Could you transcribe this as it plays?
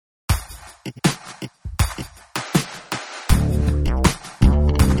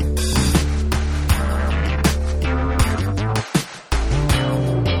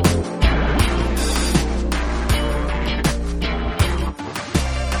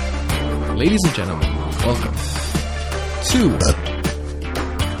Ladies and gentlemen, welcome to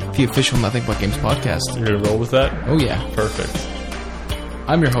the official Nothing But Games podcast. You're going to roll with that? Oh yeah. Perfect.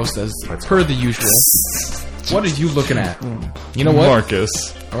 I'm your host as per the usual. What are you looking at? You know what?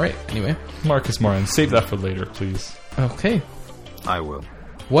 Marcus. Alright, anyway. Marcus Martin. Save that for later, please. Okay. I will.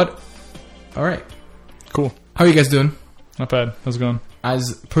 What? Alright. Cool. How are you guys doing? Not bad. How's it going?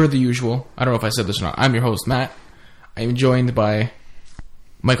 As per the usual, I don't know if I said this or not, I'm your host, Matt. I am joined by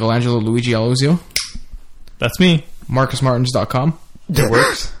Michelangelo Luigi Aluzio, That's me. MarcusMartins.com. It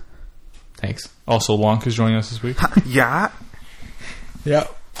works. Thanks. Also, Lonk is joining us this week. Yeah. Yeah.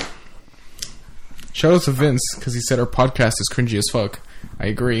 Shout out to Vince, because he said our podcast is cringy as fuck. I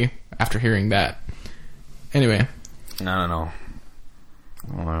agree, after hearing that. Anyway. No.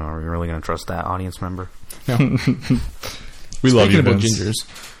 Are we really going to trust that audience member? No. We love you, Speaking about Vince.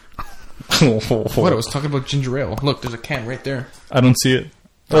 gingers. What? I was talking about ginger ale. Look, there's a can right there. I don't see it.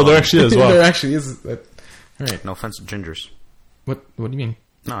 Oh, there actually is. Wow. There actually is. Alright. No offense to gingers. What do you mean?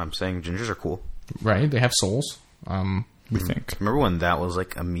 No, I'm saying gingers are cool. Right? They have souls. We think. Remember when that was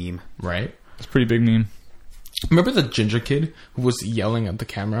like a meme? Right? It's a pretty big meme. Remember the ginger kid who was yelling at the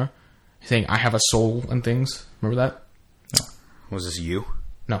camera, saying, I have a soul and things? Remember that? Was this you?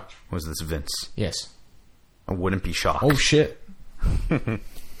 No. Was this Vince? Yes. I wouldn't be shocked. Oh, shit.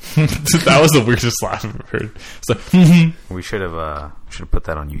 That was the weirdest laugh I've ever heard. It's like, We should have put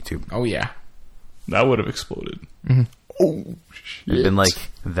that on YouTube. Oh, yeah. that would have exploded. Oh, shit. It'd been like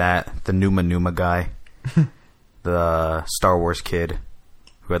that, the Numa guy, the Star Wars kid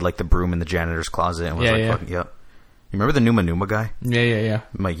who had like the broom in the janitor's closet and was fucking, yep. You remember the Numa guy? Yeah.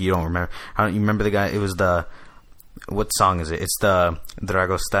 Mike, you don't remember. You remember the guy? It was the... What song is it? It's the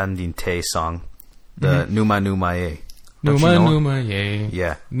Dragostan Te song. The Numa Ye. Numa, yay.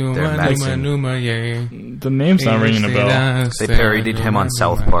 Yeah. Numa, yay. The name's not ringing a bell. They parodied him on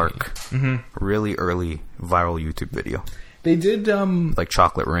South Park. Really early viral YouTube video. They did, Like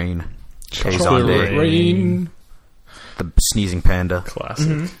Chocolate Rain. Chocolate Rain. The Sneezing Panda.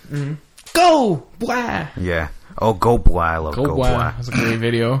 Classic. Go! Blah! Yeah. Oh, Go Blah. I love Go Blah. Blah. That's a great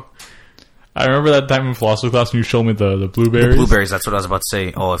video. I remember that time in philosophy class when you showed me the blueberries. The blueberries, that's what I was about to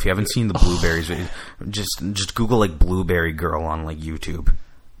say. Oh, if you haven't seen the blueberries, just Google like Blueberry Girl on like YouTube.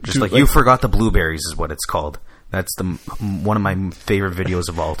 Just Dude, like You Forgot the Blueberries is what it's called. That's one of my favorite videos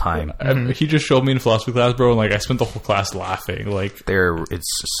of all time. He just showed me in philosophy class, bro, and like I spent the whole class laughing. Like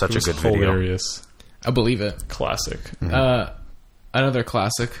It's such a good video. Hilarious. I believe it. Classic. Another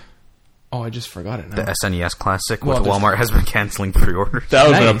classic. Oh, I just forgot it now. The SNES Classic Well, with Walmart has been canceling pre-orders. That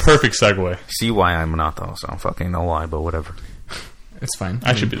would have been a Nice. perfect segue. See why I'm not though, so I don't fucking know why, but whatever. It's fine.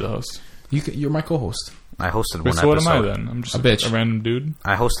 I should be the host. You're my co-host. I hosted one Wait, so episode. what am I then? I'm just A bitch. a random dude.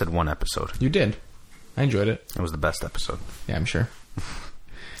 I hosted one episode. You did. I enjoyed it. It was the best episode. Yeah, I'm sure.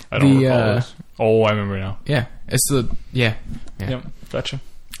 I don't The, recall this. Oh, I remember now. Yeah. It's the... Yeah. Yep, gotcha.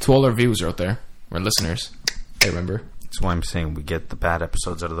 To all our viewers out there, or listeners, I remember. That's why I'm saying we get the bad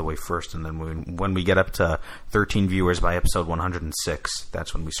episodes out of the way first, and then when we get up to 13 viewers by episode 106,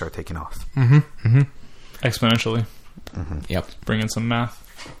 that's when we start taking off. Exponentially. Yep. Bring in some math.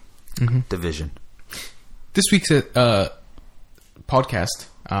 Division. This week's podcast,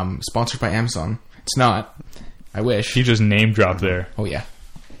 sponsored by Amazon. It's not. I wish. He just name dropped there. Oh, yeah.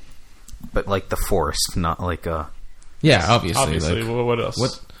 But like the forest, not like Yeah, obviously. Obviously. Like, What else?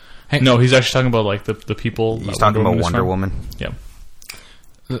 what? No, he's actually talking about like the people. he's that talking about is Wonder from. Woman. Yeah.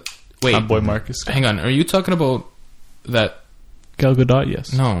 Wait. My boy Marcus. Hang on. Are you talking about that... Gal Gadot,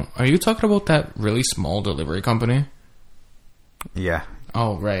 yes. No. Are you talking about that really small delivery company? Yeah.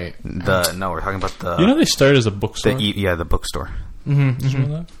 Oh, right. No, we're talking about the You know they started as a bookstore? the bookstore. Did you know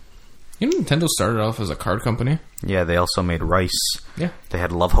that? You know, Nintendo started off as a card company? Yeah, they also made Rice. Yeah. They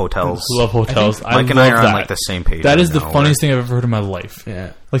had Love Hotels. Love Hotels. I Mike and love I are that. on like the same page. That right is the now, funniest thing I've ever heard in my life.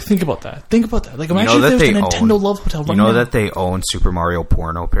 Yeah. Like, think about that. Think about that. Like, You imagine know if that there's a they Nintendo own- Love Hotel. You know that they own Super Mario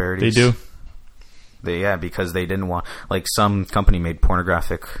porno parodies? They do. Yeah, because they didn't want... Like, some company made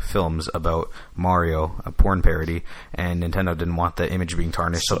pornographic films about Mario, a porn parody, and Nintendo didn't want the image being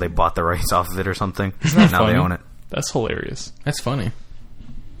tarnished, so they bought the rights off of it or something. that Now funny? they own it. That's hilarious. That's funny.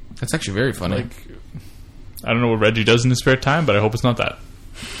 That's actually very funny. Like, I don't know what Reggie does in his spare time, but I hope it's not that.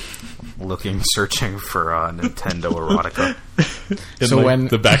 Searching for Nintendo erotica. In, So like, when-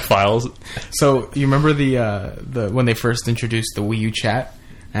 the back files... So, you remember the when they first introduced the Wii U chat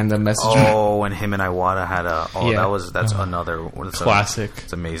and the message? Oh, and him and Iwata had a... Oh, Yeah. that's another... Classic.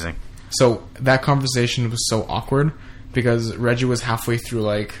 It's amazing. So, that conversation was so awkward because Reggie was halfway through,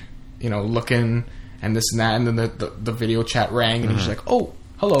 like, looking and this and that, and then the video chat rang, and he's like, oh,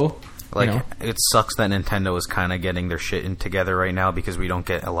 hello. Like, you know? it sucks that Nintendo is kind of getting their shit in together right now because we don't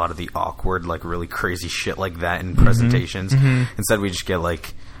get a lot of the awkward, like, really crazy shit like that in presentations. Instead, we just get,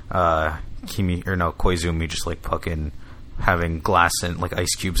 like, Koizumi just, like, fucking having glass and, like,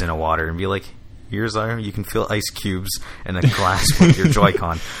 ice cubes in a water and be like, here's you can feel ice cubes in a glass with your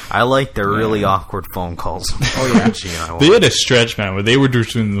Joy-Con. I like their really awkward phone calls. Oh, yeah. They had a stretch, man, where they were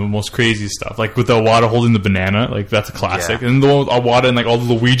doing the most crazy stuff. Like, with Iwata holding the banana, like, that's a classic. Yeah. And the one with Iwata and, like, all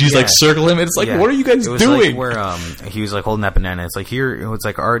the Luigis, like, circle him. It's like, what are you guys doing? Like where he was, like, holding that banana. It's like, here, it's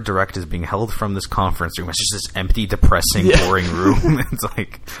like, our direct is being held from this conference room. It's just this empty, depressing, boring room. It's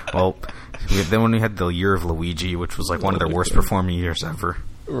like, well, then when we had the Year of Luigi, which was, like, one of their worst performing years ever.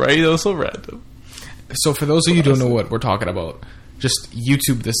 Right? That was so random. So for those of you who don't know what we're talking about, just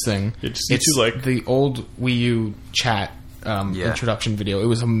YouTube this thing. It's YouTube, like the old Wii U chat introduction video. It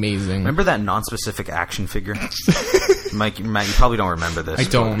was amazing. Remember that non-specific action figure? Matt, you probably don't remember this. I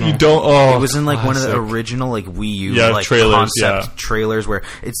don't know. You don't. Oh, it was in like one of the original like Wii U like trailers, concept trailers where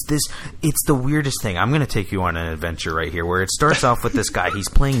it's the weirdest thing. I'm going to take you on an adventure right here where it starts off with this guy. He's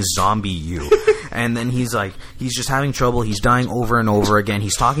playing Zombie U, and then he's just having trouble. He's dying over and over again.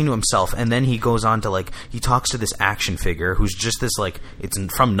 He's talking to himself, and then he goes on to like he talks to this action figure who's just this like it's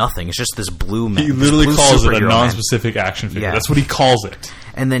from nothing. It's just this blue man. He literally calls it a non-specific action figure. Yeah. That's what he calls it.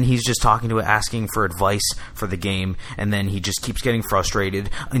 And then he's just talking to it, asking for advice for the game, and then he just keeps getting frustrated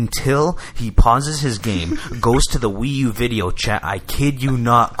until he pauses his game, goes to the Wii U video chat, I kid you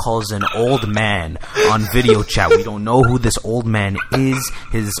not, calls an old man on video chat. We don't know who this old man is.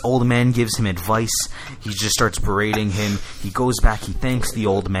 His old man gives him advice. He just starts berating him. He goes back, he thanks the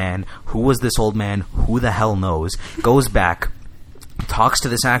old man. Who was this old man? Who the hell knows? Goes back, talks to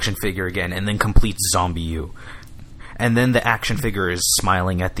this action figure again, and then completes Zombie U. And then the action figure is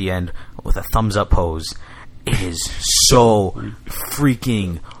smiling at the end with a thumbs up pose. It is so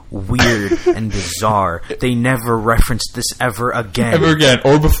freaking weird and bizarre. They never referenced this ever again. Ever again,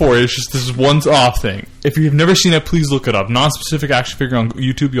 or before. It's just this one-off thing. If you've never seen it, please look it up. Non-specific action figure on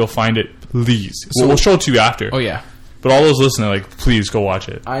YouTube, you'll find it. Please. So we'll show it to you after. Oh, yeah. But all those listening, like, please go watch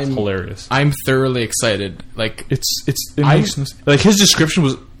it. It's hilarious. I'm thoroughly excited. Like, it like, his description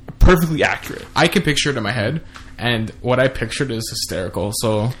was perfectly accurate. I can picture it in my head. And what I pictured is hysterical.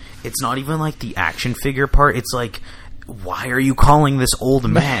 So it's not even like the action figure part. It's like, why are you calling this old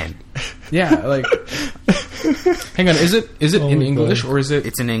man? Yeah, like, hang on. Is it in English or is it?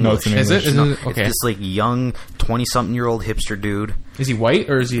 It's in English. No, it's in English. Is it? Okay. It's this like young 20-something-year-old hipster dude. Is he white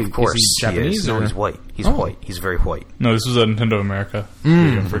or is he? Of course, is he Japanese? He is. No, he's white. He's white. He's very white. No, this was a Nintendo America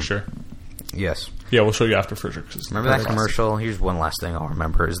video for sure. Yes. Yeah, we'll show you after for sure. Remember that commercial? Here's one last thing I'll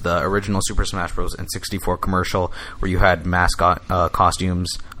remember is the original Super Smash Bros. N64 commercial where you had mascot costumes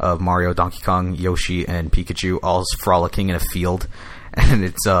of Mario, Donkey Kong, Yoshi, and Pikachu all frolicking in a field. And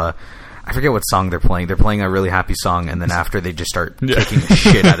it's, I forget what song they're playing. They're playing a really happy song, and then after they just start kicking the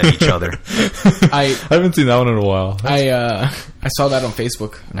shit out of each other. I haven't seen that one in a while. I saw that on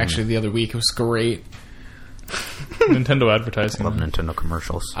Facebook, actually, the other week. It was great. Nintendo advertising. I love Nintendo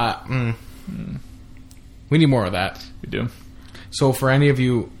commercials. We need more of that. We do. So for any of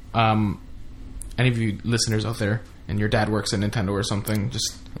you listeners out there, and your dad works at Nintendo or something,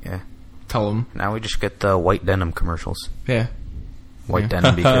 just tell them. Now we just get the white denim commercials. Yeah. White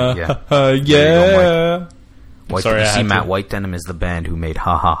denim, because, yeah. White Sorry, you see Matt White Denim is the band who made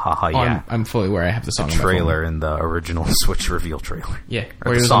Ha Ha Ha Ha Yeah. I'm fully aware. I have the song the trailer in the original Switch reveal trailer. Yeah,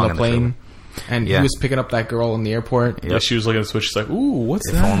 where he was on the plane. And he was picking up that girl in the airport. Yeah, she was looking at the Switch. She's like, "Ooh, what's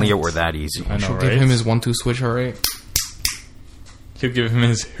that?" If only it were that easy. I know, She'll right? give him his 1-2 switch, all right? He'll give him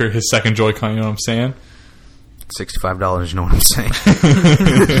his second Joy-Con. You know what I'm saying? $65. You know what I'm saying?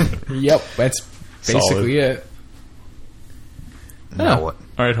 Yep, that's basically it. Now what?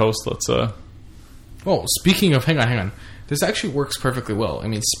 All right, host. Let's. Oh, speaking of, hang on. This actually works perfectly well. I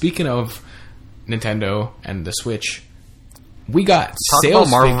mean, speaking of Nintendo and the Switch. We got sales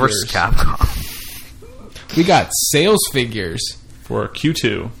Marvel figures. vs. Capcom. We got sales figures for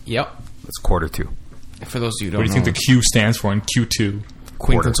Q2. Yep. It's Q2. For those of you who don't know. What do you think the Q stands for in Q2?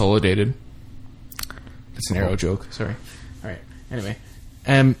 Queen Consolidated. That's an arrow joke. Sorry. All right. Anyway.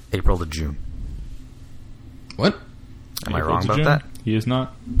 April to June. What? Am I wrong about that? He is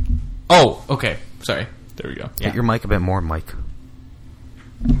not. Oh, okay. Sorry. There we go. Get your mic a bit more, Mike.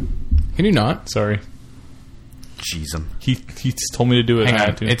 Can you not? Sorry. Jeez him. He told me to do it. Hang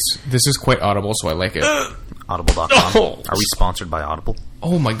on. This is quite audible, so I like it. Audible.com. Oh. Are we sponsored by Audible?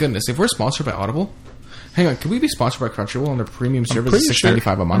 Oh my goodness. If we're sponsored by Audible... Hang on. Can we be sponsored by Crunchyroll on their premium service at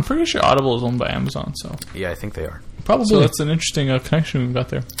 $6.95 a month? I'm pretty sure Audible is owned by Amazon, so... Yeah, I think they are. Probably. So that's an interesting connection we've got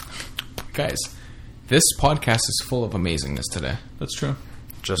there. Guys, this podcast is full of amazingness today. That's true.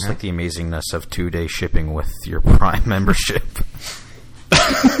 Just like the amazingness of 2-day shipping with your Prime membership.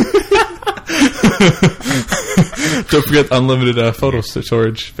 Don't forget unlimited photo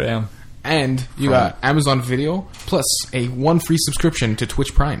storage, bam. And you got Amazon Video plus a 1 free subscription to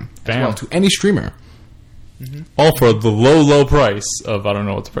Twitch Prime. Bam. As well, to any streamer. All for the low price of, I don't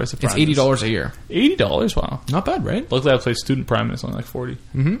know what the price of Prime It's $80 a year. $80, wow. Not bad, right? Luckily I play Student Prime and it's only like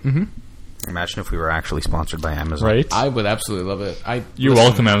 $40. Imagine if we were actually sponsored by Amazon. Right? I would absolutely love it. You're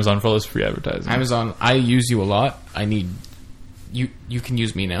welcome, Amazon, for all this free advertising. Amazon, I use you a lot. I need... You can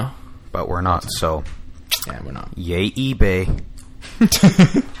use me now. But we're not, so... Yeah, we're not. Yay, eBay.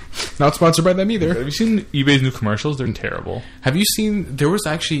 Not sponsored by them either. Have you seen eBay's new commercials? They're terrible. Have you seen... There was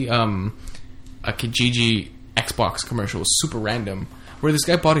actually a Kijiji Xbox commercial. It was super random. Where this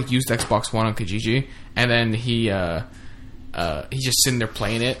guy bought a used Xbox One on Kijiji. And then he's just sitting there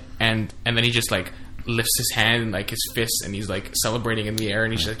playing it. And then he just like lifts his hand and like his fist. And he's like celebrating in the air.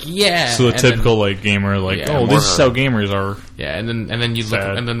 And he's just like, yeah. So the and typical like gamer, like, Yeah, this is how gamers are. Yeah, and then you look,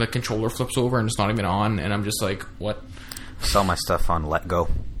 Sad. and then the controller flips over and it's not even on. And I'm just like, what? Sell my stuff on Let Go.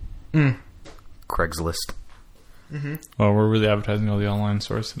 Craigslist. Well, we're really advertising all the online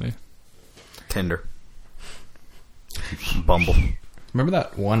stores today. Tinder. Bumble. Remember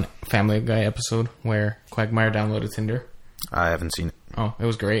that one Family Guy episode where Quagmire downloaded Tinder? I haven't seen it. Oh, it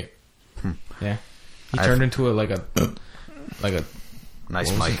was great. Yeah, he turned into a Nice what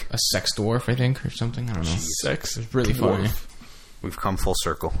was mic. it? A sex dwarf, I think, or something. I don't know. Sex. It's really funny. We've come full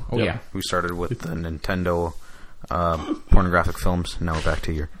circle. Oh Yep. yeah. We started with the Nintendo pornographic films. Now we're back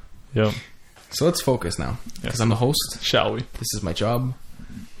to your... Yep. So let's focus now, because Yes. I'm the host. Shall we? This is my job.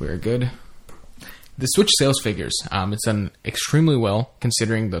 We're good. The Switch sales figures. It's done extremely well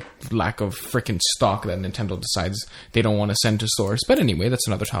considering the lack of freaking stock that Nintendo decides they don't want to send to stores. But anyway, that's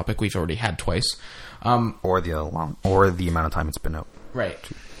another topic we've already had twice. Or the amount of time it's been out. Right.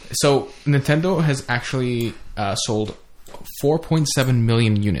 So Nintendo has actually sold 4.7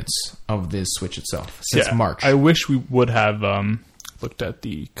 million units of this Switch itself since March. I wish we would have looked at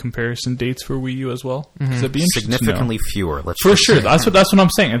the comparison dates for Wii U as well. It'd be interesting Significantly to know. fewer. Let's For just sure. say. That's what I'm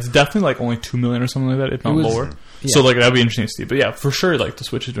saying. It's definitely like only 2 million or something like that, if not was- lower. yeah. So like that'd be interesting to see. But yeah, for sure, like the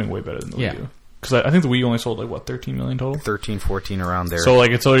Switch is doing way better than the Yeah. Wii U. Because I think the Wii U only sold like what 13 million total. 13, 14 around there. So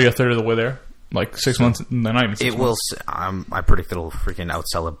like it's already a third of the way there. Like 6 months, not even 6 it will. I predict it'll freaking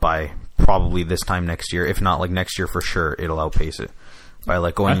outsell it by probably this time next year. If not, like next year for sure, it'll outpace it by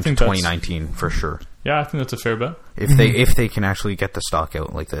like going I into think that's- 2019 for sure. Yeah, I think that's a fair bet. If they can actually get the stock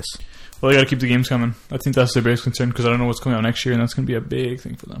out like this. Well, they got to keep the games coming. I think that's their biggest concern because I don't know what's coming out next year, and that's going to be a big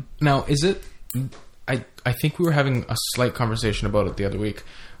thing for them. Now, is it... I think we were having a slight conversation about it the other week.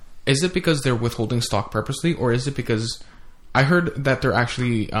 Is it because they're withholding stock purposely, or is it because... I heard that they're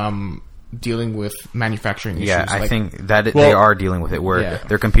actually dealing with manufacturing issues. Yeah, I like- think that they Well, are dealing with it. Where yeah.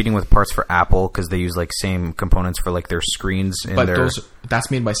 they're competing with parts for Apple because they use like same components for like their screens and But their. that's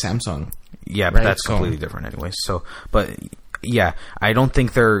made by Samsung. Yeah, but right? that's So- completely different anyway. So, but yeah, I don't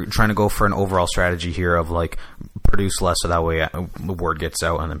think they're trying to go for an overall strategy here of like produce less so that way the word gets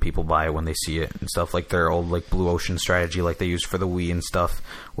out and then people buy it when they see it and stuff, like their old like Blue Ocean strategy like they used for the Wii and stuff,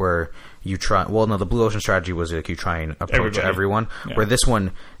 where you try. Well, no, the Blue Ocean strategy was like you try and approach Everybody. everyone. Yeah. Where this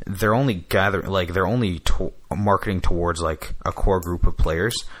one, they're only marketing towards like a core group of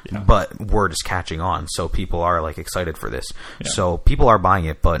players, but word is catching on, so people are like excited for this. Yeah. So people are buying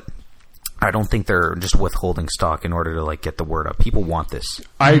it, but I don't think they're just withholding stock in order to like get the word out. People want this.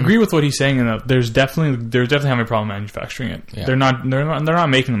 I agree with what he's saying, and that there's definitely having a problem manufacturing it. Yeah. They're not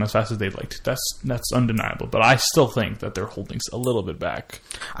making them as fast as they'd like to. That's undeniable. But I still think that they're holding a little bit back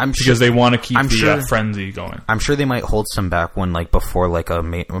because they want to keep the frenzy going. I'm sure they might hold some back when like before like a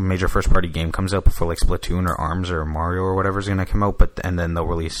major first party game comes out, before like Splatoon or ARMS or Mario or whatever is going to come out. And then they'll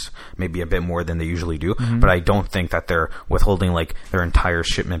release maybe a bit more than they usually do. But I don't think that they're withholding like their entire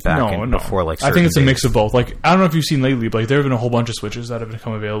shipment back before like. I think it's a days. mix of both. Like I don't know if you've seen lately, but like, there have been a whole bunch of Switches that have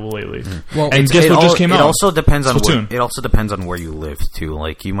become available lately. Well, and guess what just came out? It also depends on Splatoon. it also depends on where you live too.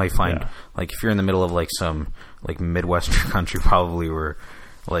 Like you might find like if you're in the middle of like some like Midwestern country, probably where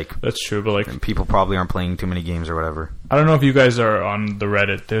like That's true, but like people probably aren't playing too many games or whatever. I don't know if you guys are on the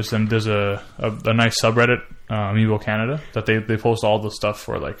Reddit. There's a nice subreddit, Amiibo Canada, that they post all the stuff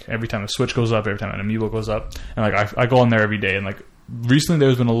for like every time a Switch goes up, every time an Amiibo goes up, and like I go on there every day, and like recently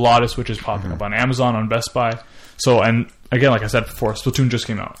there's been a lot of Switches popping up on Amazon, on Best Buy. So, and again, like I said before, Splatoon just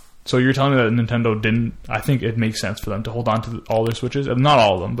came out. So you're telling me that Nintendo didn't? I think it makes sense for them to hold on to all their Switches, and not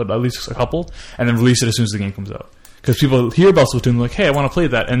all of them, but at least a couple, and then release it as soon as the game comes out. Because people hear about Splatoon, like, hey, I want to play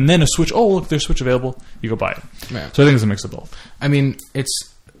that, and then a Switch. Oh, look, there's Switch available. You go buy it. Yeah. So I think it's a mix of both. I mean,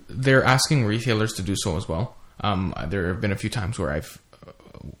 they're asking retailers to do so as well. There have been a few times where I've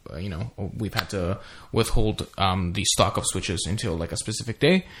we've had to withhold the stock of Switches until like a specific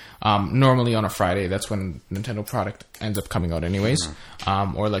day. Normally on a Friday, that's when Nintendo product ends up coming out anyways,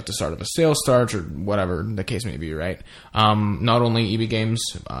 or like the start of a sale starts or whatever the case may be, right? Not only EB Games,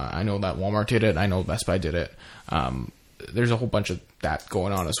 I know that Walmart did it. I know Best Buy did it. There's a whole bunch of that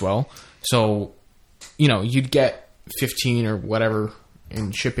going on as well. So, you'd get 15 or whatever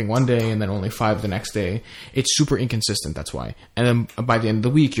in shipping one day and then only 5 the next day. It's super inconsistent, that's why. And then by the end of the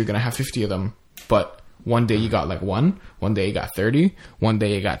week, you're going to have 50 of them. But one day you got like 1, one day you got 30, one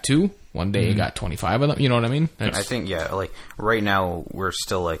day you got 2, one day you got 25 of them. You know what I mean? I think, like right now we're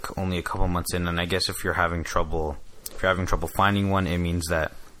still like only a couple months in, and I guess if you're having trouble finding one, it means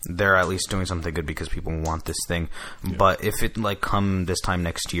that they're at least doing something good because people want this thing. Yeah. But if it like come this time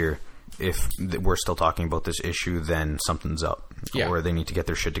next year, if we're still talking about this issue, then something's up. Yeah. Or they need to get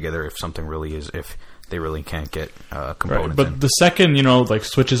their shit together if they really can't get components. Right. But the second, like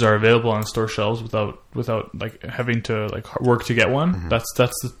Switches are available on store shelves without like having to like work to get one, that's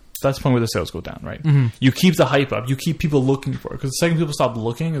the point where the sales go down, right? You keep the hype up. You keep people looking for it. Because the second people stop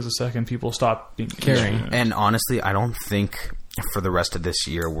looking is the second people stop caring. And honestly, I don't think for the rest of this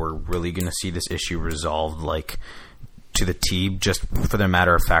year we're really going to see this issue resolved like to the T, just for the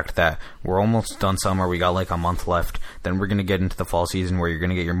matter of fact that we're almost done summer. We got like a month left. Then we're going to get into the fall season where you're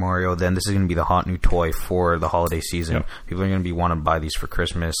going to get your Mario. Then this is going to be the hot new toy for the holiday season. Yep. People are going to be wanting to buy these for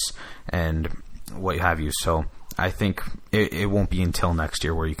Christmas and what have you. So I think it won't be until next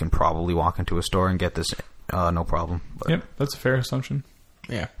year where you can probably walk into a store and get this no problem. But, yep, that's a fair assumption.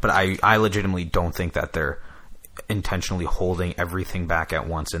 Yeah. But I legitimately don't think that they're intentionally holding everything back at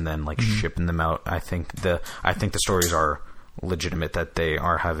once and then like shipping them out. I think the stories are legitimate that they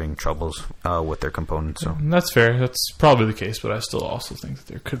are having troubles with their components. So that's fair. That's probably the case, but I still also think that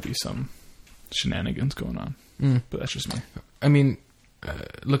there could be some shenanigans going on. But that's just me. I mean,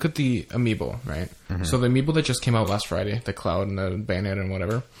 look at the Amiibo, right? So the Amiibo that just came out last Friday, the Cloud and the Bayonetta and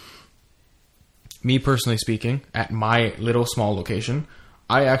whatever. Me personally speaking, at my little small location,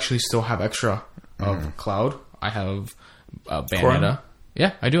 I actually still have extra of Cloud. I have Bayonetta. Corn?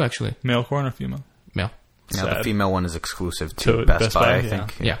 Yeah, I do actually. Male corn or female? Male. Now the female one is exclusive to Best Buy, I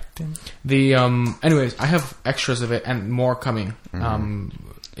think. Yeah. The anyways, I have extras of it and more coming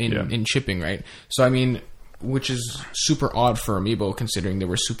in shipping, right? So I mean, which is super odd for Amiibo considering they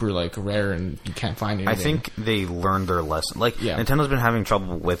were super like rare and you can't find anything. I think they learned their lesson. Like Nintendo's been having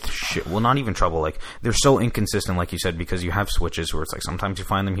trouble with shit. Well, not even trouble. Like they're so inconsistent, like you said, because you have Switches where it's like sometimes you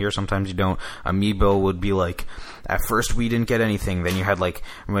find them here, sometimes you don't. Amiibo would be like, at first we didn't get anything. Then you had like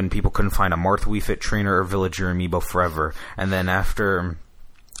when people couldn't find a Marth Wii Fit trainer or Villager Amiibo forever, and then after.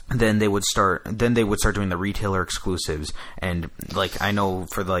 Then they would start doing the retailer exclusives, and like I know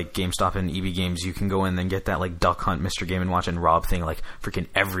for like GameStop and EB Games, you can go in and get that like Duck Hunt, Mr. Game and Watch and Rob thing like freaking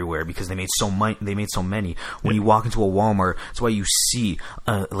everywhere because they made so many. When you walk into a Walmart, that's why you see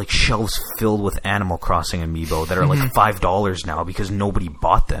like shelves filled with Animal Crossing Amiibo that are like $5 now because nobody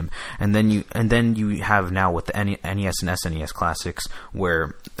bought them. And then you have now with the NES and SNES classics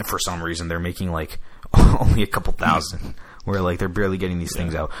where for some reason they're making like only a couple thousand. Where like they're barely getting these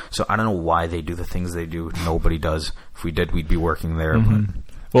things out. So I don't know why they do the things they do. Nobody does. If we did, we'd be working there. But.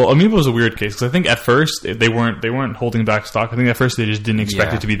 Well, Amiibo is a weird case because I think at first they weren't holding back stock. I think at first they just didn't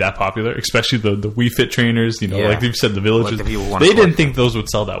expect it to be that popular, especially the Wii Fit trainers. Like you said, the Villagers. Like they didn't think those would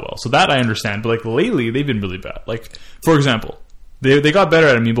sell that well. So that I understand. But like lately, they've been really bad. Like for example, they got better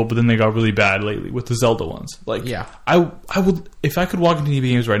at Amiibo, but then they got really bad lately with the Zelda ones. Like I would if I could walk into EB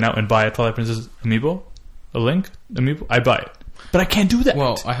Games right now and buy a Twilight Princess Amiibo. A Link Amiibo, I buy it, but I can't do that.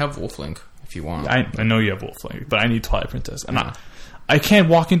 Well, I have Wolf Link if you want. I know you have Wolf Link, but I need Twilight Princess, and I can't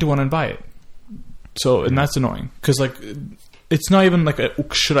walk into one and buy it. So, and that's annoying because like it's not even like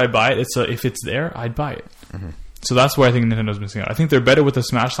should I buy it? It's if it's there, I'd buy it. So that's why I think Nintendo's missing out. I think they're better with the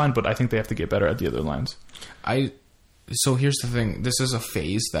Smash line, but I think they have to get better at the other lines. So here's the thing: this is a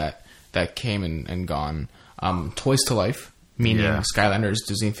phase that came and gone. Toys to Life. Meaning Skylanders,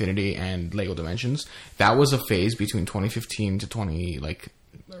 Disney Infinity, and Lego Dimensions. That was a phase between 2015 to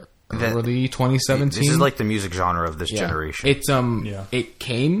early 2017. This is like the music genre of this generation. It's it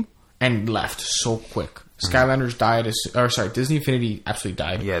came and left so quick. Skylanders died, Disney Infinity absolutely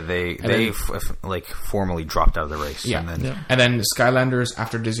died. Yeah, they formally dropped out of the race. Yeah, and then Skylanders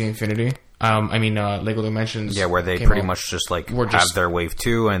after Disney Infinity. Lego Dimensions. Yeah, where they pretty much just have their wave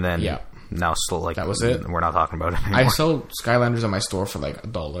 2, and then now still like that was it. We're not talking about it anymore. I sell Skylanders in my store for like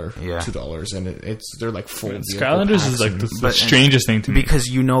 $1, $2, and they're like full. Skylanders is like the strangest thing to me, because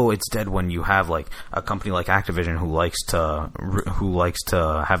you know it's dead when you have like a company like Activision who likes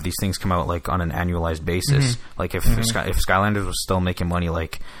to have these things come out like on an annualized basis. Like if Skylanders was still making money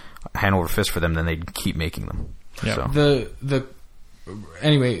like hand over fist for them, then they'd keep making them. Yeah. So.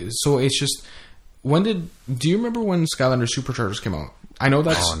 Anyway, so it's just do you remember when Skylanders Superchargers came out? I know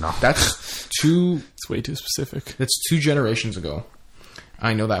that's it's way too specific. That's 2 generations ago.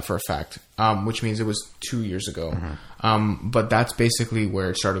 I know that for a fact, which means it was 2 years ago. But that's basically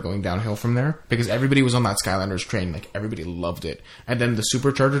where it started going downhill from there, because everybody was on that Skylanders train. Like, everybody loved it. And then the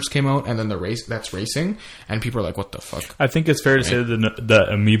Superchargers came out, and then that's racing, and people are like, what the fuck? I think it's fair to say that the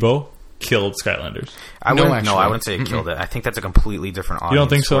Amiibo killed Skylanders. I wouldn't say it killed it. I think that's a completely different audience. You don't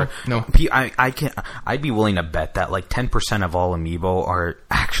think so? No. I'd be willing to bet that like 10% of all Amiibo are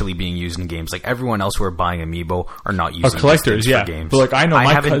actually being used in games. Like, everyone else who are buying Amiibo are not using collectors, for games. But like, I know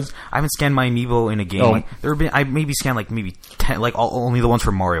I haven't scanned my Amiibo in a game. I maybe scanned like maybe 10, like only the ones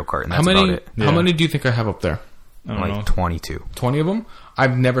for Mario Kart, and that's about it. How many do you think I have up there? Like 22. 20 of them?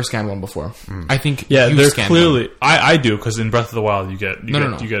 I've never scanned one before. I think they're clearly. I do, because in Breath of the Wild you get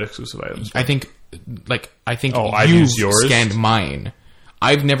exclusive items. I think I you used yours. Scanned mine.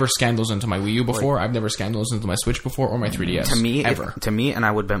 I've never scanned those into my Wii U before. I've never scanned those into my Switch before or my 3DS. To me, and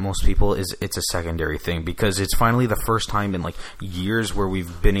I would bet most people, it's a secondary thing, because it's finally the first time in like years where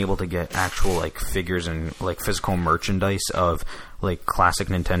we've been able to get actual like figures and like physical merchandise of like classic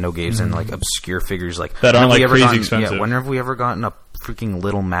Nintendo games and like obscure figures like that aren't like crazy expensive. Yeah, when have we ever gotten a freaking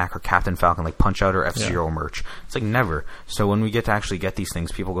Little Mac or Captain Falcon like Punch Out or F-Zero merch? It's like never. So when we get to actually get these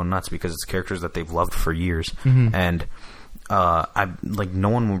things, people go nuts because it's characters that they've loved for years. And no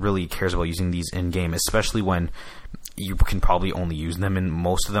one really cares about using these in game, especially when you can probably only use them, and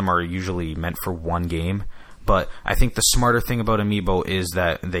most of them are usually meant for one game. But I think the smarter thing about Amiibo is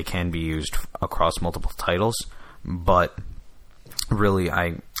that they can be used across multiple titles. But really,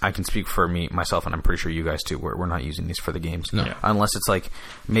 I can speak for myself, and I'm pretty sure you guys too. We're not using these for the games, unless it's like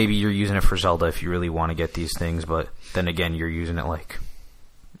maybe you're using it for Zelda if you really want to get these things. But then again, you're using it like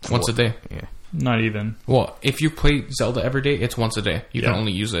once a day. Yeah. Not even. Well, if you play Zelda every day, it's once a day. You can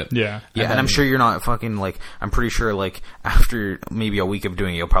only use it. Yeah. Yeah, and I'm sure you're not fucking, like, I'm pretty sure, like, after maybe a week of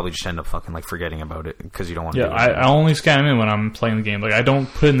doing it, you'll probably just end up fucking, like, forgetting about it because you don't want to do it. I only scan them in when I'm playing the game. Like, I don't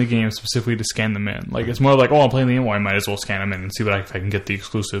put in the game specifically to scan them in. Like, it's more like, I'm playing the game, well, I might as well scan them in and see if I can get the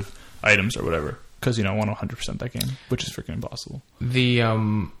exclusive items or whatever. Because, I want to 100% that game, which is freaking impossible.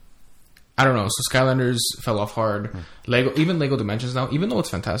 I don't know. So Skylanders fell off hard. Lego Dimensions now, even though it's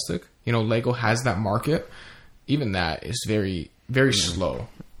fantastic, Lego has that market. Even that is very, very slow.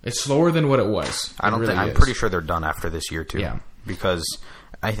 It's slower than what it was. I'm pretty sure they're done after this year too. Yeah. Because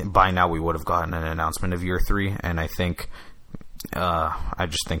by now we would have gotten an announcement of year 3, and I think I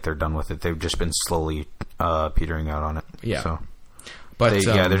just think they're done with it. They've just been slowly petering out on it. Yeah. So, but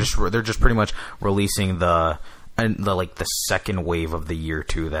they're just pretty much releasing the second wave of the year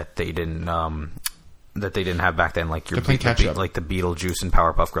 2 that they didn't have back then, like they're playing catch up, like the Beetlejuice and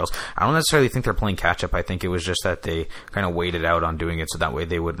Powerpuff Girls. I don't necessarily think they're playing catch up. I think it was just that they kind of waited out on doing it, so that way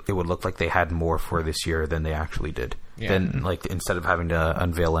it would look like they had more for this year than they actually did. Yeah. Then, like, instead of having to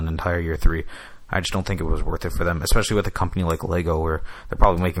unveil an entire year 3, I just don't think it was worth it for them, especially with a company like Lego, where they're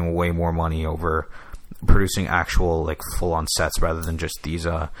probably making way more money over producing actual like full on sets rather than just these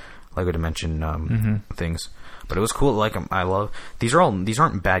Lego Dimension things. But it was cool. Like, I love these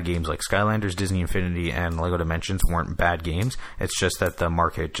aren't bad games. Like Skylanders, Disney Infinity, and Lego Dimensions weren't bad games. It's just that the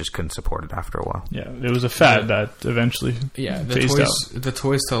market just couldn't support it after a while. Yeah, it was a fad that eventually phased out. The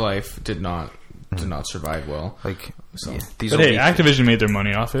Toys to Life did not survive well. Like, so. Activision made their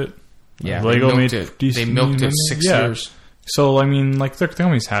money off it. Yeah, Lego they milked it 6 years. So I mean, like, their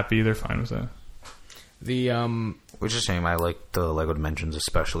company's happy. They're fine with it. Which is a shame. I like the Lego Dimensions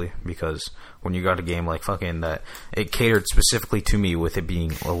especially because when you got a game like fucking that, it catered specifically to me with it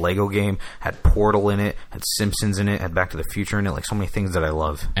being a Lego game, had Portal in it, had Simpsons in it, had Back to the Future in it, like so many things that I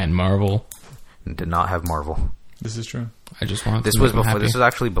love. And Marvel. Did not have Marvel. This is true. I just wanted this was before. Happy. This was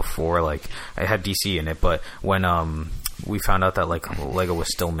actually before. Like, I had DC in it, but when we found out that like Lego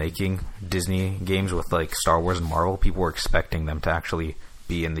was still making Disney games with like Star Wars and Marvel, people were expecting them to actually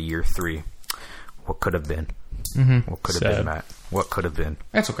be in the year 3. What could have been? What could have been, Matt? What could have been?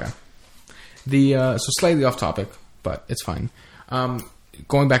 That's okay. So slightly off topic, but it's fine.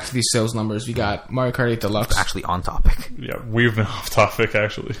 Going back to these sales numbers, we got Mario Kart 8 Deluxe. Actually on topic. Yeah, we've been off topic,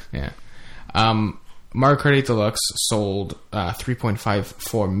 actually. Yeah. Mario Kart 8 Deluxe sold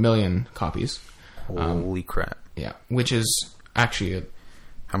 3.54 million copies. Holy crap. Yeah, which is actually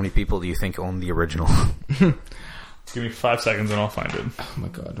How many people do you think own the original? Give me 5 seconds and I'll find it. Oh my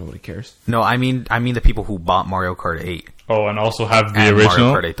god, nobody cares. No, I mean the people who bought Mario Kart 8. Oh, and also have the And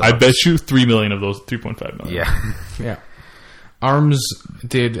original. Mario Kart 8 I Deluxe. bet you 3 million of those, 3.5 million. Yeah. Yeah. ARMS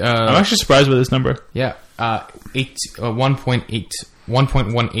did. I'm actually surprised by this number. Yeah,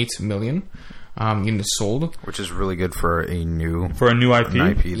 1.18 million units sold. Which is really good for a new For a new IP.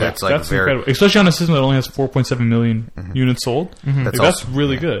 That's incredible. Especially on a system that only has 4.7 million units sold. That's, That's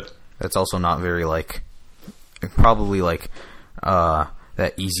really good. That's also not very probably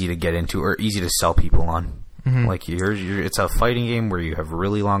that easy to get into or easy to sell people on. Like it's a fighting game where you have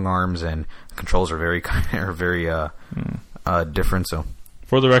really long arms and controls are very different. So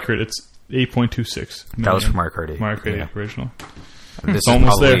For the record, it's 8.26 million. that was for Mario Kart 8. Mario Kart 8 Yeah. original. This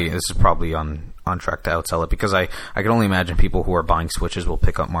almost is probably on track to outsell it because I can only imagine people who are buying Switches will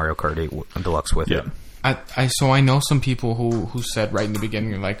pick up Mario Kart 8 Deluxe with it. So I know some people who said right in the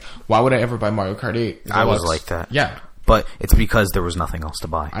beginning, like, why would I ever buy Mario Kart 8 Deluxe? I was like that. Yeah. But it's because there was nothing else to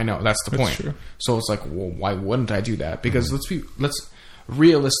buy. I know, that's the point. True. So it's like, well, why wouldn't I do that? Because let's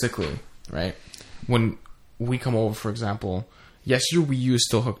realistically, right? When we come over, for example, yes, your Wii U is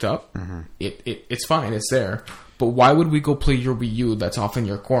still hooked up. It's fine, it's there. But why would we go play your Wii U that's off in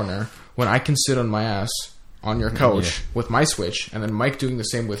your corner when I can sit on my ass on your couch with my Switch, and then Mike doing the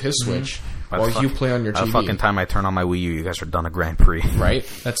same with his Switch while you play on your TV? The fucking time I turn on my Wii U, you guys are done a Grand Prix. Right?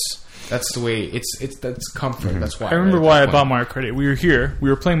 That's the way that's comfort. That's why I remember why I bought Mario Kart 8. We were here. We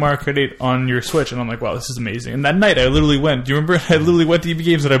were playing Mario Kart 8 on your Switch, and I'm like, wow, this is amazing. And that night, I literally went. Do you remember? I literally went to EB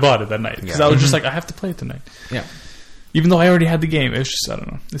Games and I bought it that night. Because I was just like, I have to play it tonight. Yeah. Even though I already had the game. It was just, I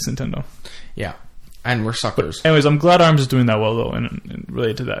don't know. It's Nintendo. Yeah. And we're suckers. Anyways, I'm glad ARMS is doing that well, though, and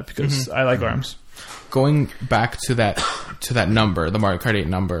related to that, because I like ARMS. Going back to that number, the Mario Kart 8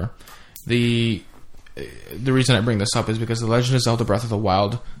 number, the reason I bring this up is because the Legend of Zelda Breath of the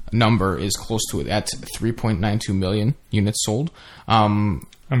Wild number is close to it at 3.92 million units sold. I'm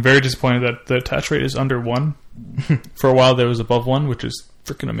very disappointed that the attach rate is under 1. For a while, there was above 1, which is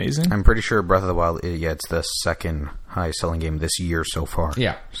freaking amazing. I'm pretty sure Breath of the Wild, it's the second highest selling game this year so far.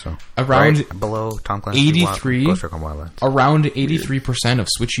 Yeah. So around right below Tom Clancy's 83, Ghost Recon Wildlands. Around 83% of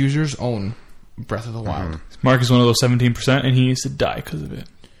Switch users own Breath of the Wild. Mark is one of those 17%, and he needs to die because of it.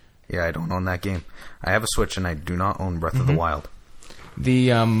 Yeah, I don't own that game. I have a Switch, and I do not own Breath of the Wild. The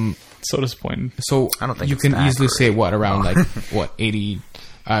So disappointing. So I don't think you it's can that easily great. say around 80.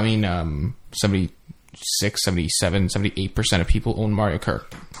 I mean 76, 77, 78% of people own Mario Kart.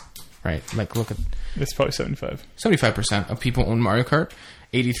 Right? Like look at It's probably 75. 75% of people own Mario Kart.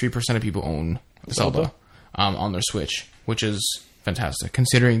 83% of people own Zelda on their Switch, which is fantastic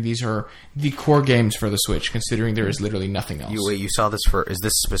considering these are the core games for the Switch. Considering there is literally nothing else. You saw this is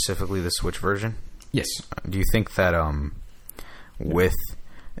this specifically the Switch version? Yes. Do you think that with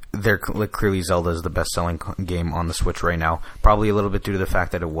clearly Zelda is the best-selling game on the Switch right now? Probably a little bit due to the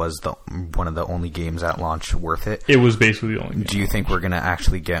fact that it was one of the only games at launch worth it. It was basically the only game. Do you think we're going to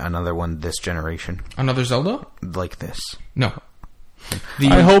actually get another one this generation? Another Zelda? Like this? No.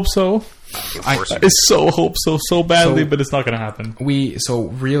 I hope so. I hope so badly, but it's not going to happen. So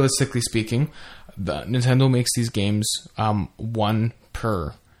realistically speaking, Nintendo makes these games one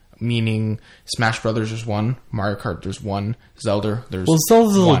per. Meaning Smash Brothers there's 1, Mario Kart there's 1, Zelda there's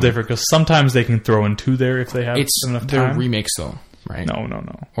Zelda's a little 1. different because sometimes they can throw in 2 there if they have enough they're time. remakes though, right? No.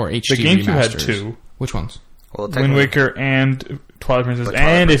 Or HD The GameCube had remasters. 2. Which ones? Well, Wind Waker and Twilight Princess. But Twilight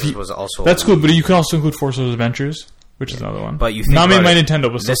and Princess if you, was also that's good, but you can also include Forza Adventures, which is another one. But you think not made about by it,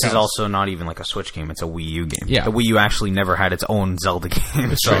 Nintendo, but still this is counts. also not even like a Switch game; it's a Wii U game. Yeah. The Wii U actually never had its own Zelda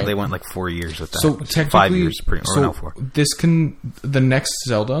game, so right. they went like 4 years with that. So technically, 5 years, no, 4. The next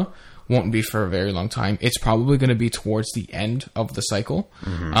Zelda won't be for a very long time. It's probably going to be towards the end of the cycle.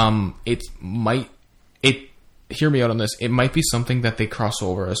 Hear me out on this. It might be something that they cross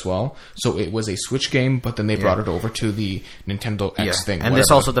over as well. So it was a Switch game, but then they brought it over to the Nintendo X thing. And whatever.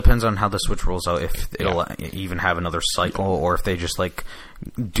 this also depends on how the Switch rolls out. If it'll even have another cycle, or if they just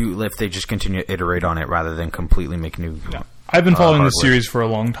continue to iterate on it rather than completely make new. Yeah. I've been following this hardware. series for a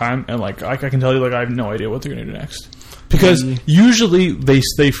long time, and I can tell you, I have no idea what they're going to do next. Because usually they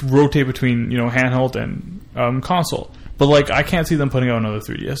rotate between handheld and console, but I can't see them putting out another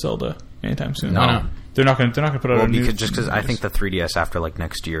 3DS Zelda anytime soon. No. They're not going to put out a new. Because I think the 3DS after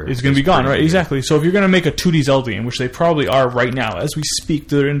next year is going to be gone, right? Exactly. So if you're going to make a 2D Zelda game, which they probably are right now as we speak,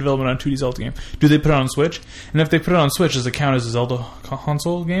 they're in development on a 2D Zelda game. Do they put it on Switch? And if they put it on Switch, does it count as a Zelda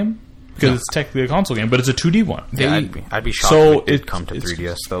console game? because it's technically a console game, but it's a 2D one. I'd be shocked if it come to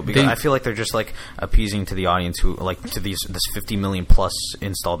 3DS though, because I feel like they're just like appeasing to the audience who like to this 50 million plus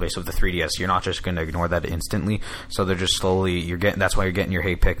install base of the 3DS. You're not just going to ignore that instantly, so they're just slowly that's why you're getting your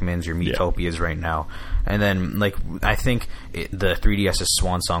Hey Pikmins, your Miitopias right now, and then like I think the 3DS's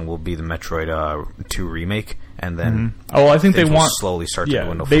swan song will be the Metroid 2 remake, and then I think they want slowly start to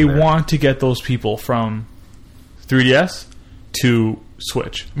dwindle. They want to get those people from 3DS to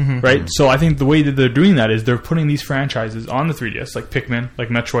Switch, right? So I think the way that they're doing that is they're putting these franchises on the 3DS, like Pikmin, like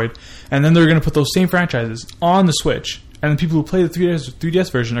Metroid, and then they're going to put those same franchises on the Switch, and the people who play the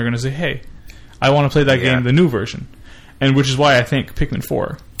 3DS version are going to say, hey, I want to play that game, the new version. And which is why I think Pikmin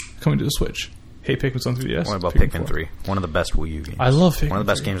 4 coming to the Switch. Hey, Pikmin's on 3DS. What about Pikmin 3? One of the best Wii U games. I love Pikmin. One of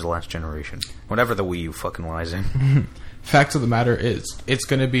the best games of the last generation. Whatever the Wii U fucking rising. Fact of the matter is, it's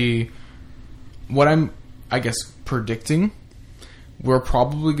going to be what I'm, I guess, predicting. We're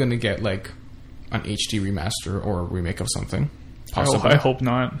probably going to get like an HD remaster or a remake of something. Possibly. I hope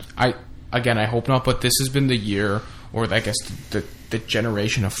not. I hope not. But this has been the year, or I guess the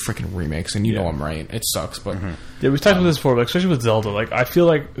generation of freaking remakes, and you know I'm right. It sucks, but yeah, we've talked about this before, but especially with Zelda. Like, I feel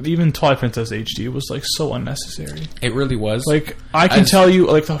like even Twilight Princess HD was like so unnecessary. It really was. Like, I can tell you,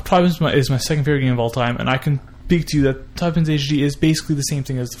 like, Twilight Princess is my second favorite game of all time, and I can speak to you that Twilight Princess HD is basically the same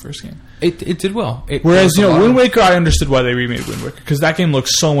thing as the first game. It did well. Whereas, Wind Waker, I understood why they remade Wind Waker, because that game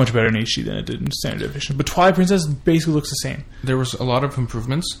looks so much better in HD than it did in standard edition. But Twilight Princess basically looks the same. There was a lot of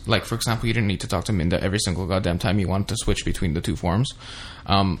improvements. Like, for example, you didn't need to talk to Minda every single goddamn time you wanted to switch between the two forms.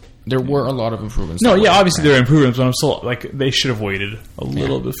 There were a lot of improvements. No, yeah, obviously there are improvements, but I'm still, like, they should have waited a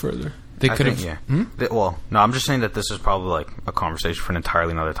little bit further. They could have. Yeah. Well, no, I'm just saying that this is probably like a conversation for an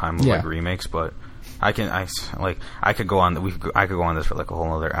entirely another time with like remakes, but I could go on this for like a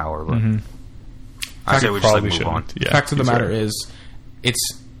whole other hour, but I say we just like move on. Yeah, fact of the matter is,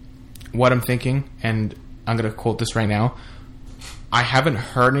 it's what I'm thinking, and I'm going to quote this right now. I haven't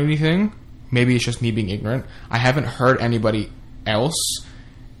heard anything. Maybe it's just me being ignorant. I haven't heard anybody else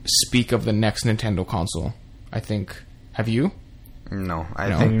speak of the next Nintendo console. I think. Have you? No,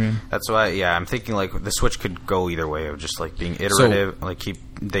 I think that's why. Yeah, I'm thinking like the Switch could go either way of just like being iterative,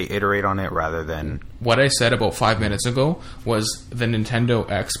 they iterate on it rather than what I said about 5 minutes ago was the Nintendo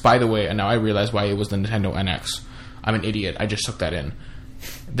X. By the way, and now I realize why it was the Nintendo NX. I'm an idiot. I just took that in.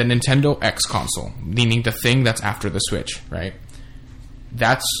 The Nintendo X console, meaning the thing that's after the Switch, right?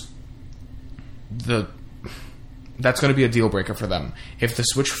 That's going to be a deal breaker for them. If the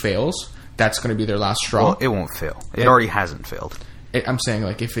Switch fails, that's going to be their last straw. Well, it won't fail. It already hasn't failed. I'm saying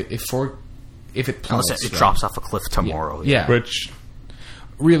like if it plummets, unless it drops off a cliff tomorrow. Yeah. Which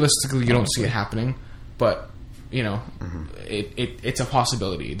realistically you don't see it happening, but it's a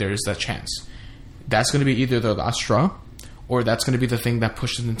possibility. There is that chance. That's going to be either their last straw, or that's going to be the thing that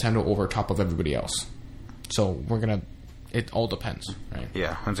pushes Nintendo over top of everybody else. So it all depends, right?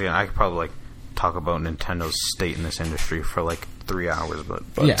 Yeah. Once again, I could probably like talk about Nintendo's state in this industry for like 3 hours, but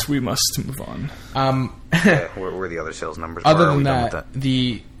we must move on. Where the other sales numbers? Other than that,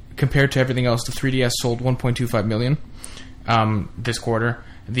 compared to everything else, the 3DS sold 1.25 million this quarter.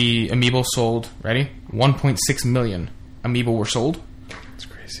 The Amiibo sold 1.6 million Amiibo were sold. That's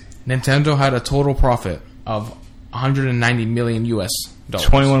crazy. Nintendo had a total profit of 190 million US dollars.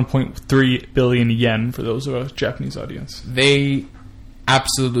 21.3 billion yen for those of us Japanese audience. They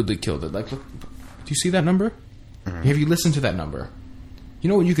absolutely killed it. Like, look, do you see that number? Have you listened to that number? You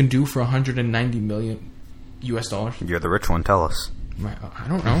know what you can do for 190 million US dollars? You're the rich one. Tell us. I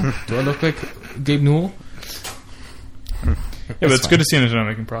don't know. Do I look like Gabe Newell? Yeah, but it's good to see Nintendo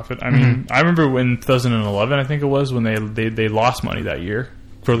making profit. I mean, I remember in 2011, I think it was, when they lost money that year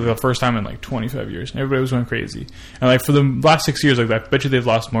for the first time in like 25 years. Everybody was going crazy. And like for the last 6 years, like I bet you they've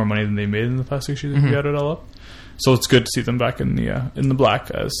lost more money than they made in the past 6 years if you add it all up. So it's good to see them back in the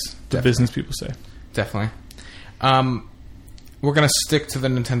black, as the business people say. Definitely. We're gonna stick to the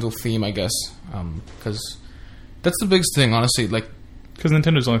Nintendo theme, I guess, because that's the biggest thing, honestly. Like, because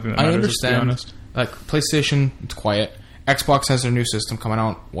Nintendo's the only thing that matters. I understand. Let's be honest. Like PlayStation, it's quiet. Xbox has their new system coming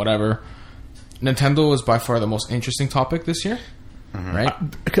out. Whatever. Nintendo was by far the most interesting topic this year, right?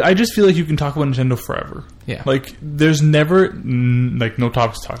 I just feel like you can talk about Nintendo forever. Yeah. Like there's never like no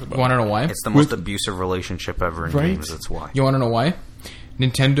topics to talk about. You want to know why? It's the most abusive relationship ever in games. That's why. You want to know why?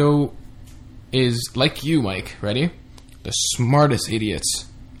 Nintendo is like you, Mike. Ready? The smartest idiots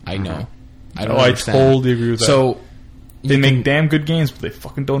I know. I don't understand. I totally agree with that. So they make damn good games, but they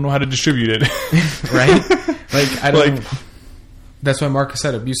fucking don't know how to distribute it. Right? Like I don't. That's why Marcus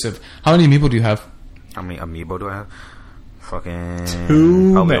said abusive. How many Amiibo do you have? How many Amiibo do I have? Fucking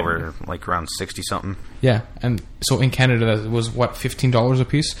Too probably many. over like around 60 something. Yeah, and so in Canada that was what, $15 a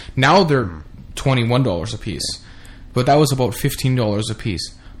piece. Now they're $21 a piece, but that was about $15 a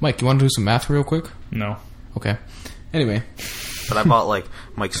piece. Mike, you want to do some math real quick? No. Okay. Anyway, But I bought like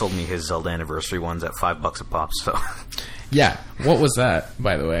Mike sold me his Zelda anniversary ones at $5 a pop. So yeah. What was that,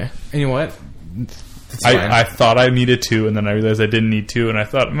 by the way? And you know what? It's fine. I thought I needed 2, and then I realized I didn't need 2, and I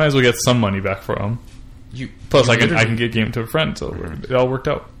thought I might as well get some money back for them. Plus, I can get game to a friend, so it all worked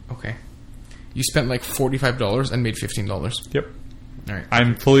out. Okay. You spent like $45 and made $15. Yep. All right.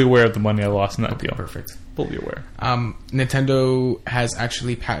 I'm fully aware of the money I lost in that Okay, deal. perfect. Fully aware. Nintendo has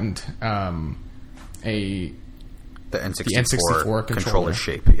actually patented the the N64, N64 controller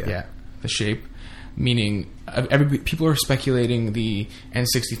shape. Yeah, the shape. Meaning, people are speculating the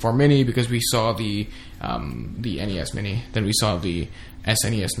N64 Mini because we saw the NES Mini, then we saw the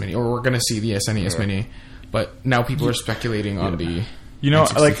SNES Mini, or we're going to see the SNES Mini. But now people are speculating on the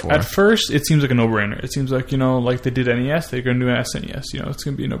N64. Like at first, it seems like a no-brainer. It seems like like they did NES, they're going to do an SNES. It's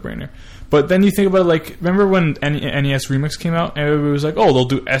going to be a no-brainer. But then you think about it, like, remember when NES Remix came out, and everybody was like, "Oh, they'll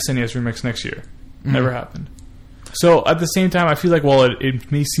do SNES Remix next year." Never happened. So at the same time, I feel like while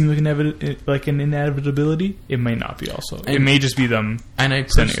it may seem like an inevitability, it may not be. Also, it may just be them sending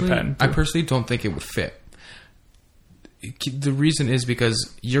a patent. I personally don't think it would fit. The reason is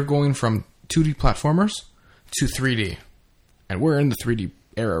because you're going from 2D platformers to 3D, and we're in the 3D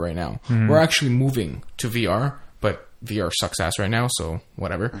era right now. We're actually moving to VR, but VR sucks ass right now, so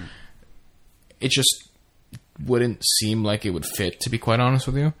whatever. It just wouldn't seem like it would fit, to be quite honest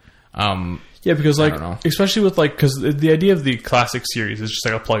with you. Yeah, because I don't know. especially with because the idea of the classic series is just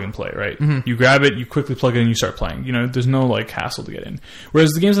like a plug and play, right? You grab it, you quickly plug it in, and you start playing. There's no like hassle to get in.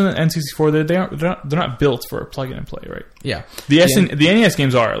 Whereas the games on the N64, they're not built for plug in and play, right? Yeah, The NES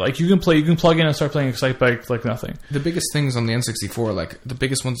games are like you can plug in and start playing Excitebike like nothing. the biggest things on the N64, like the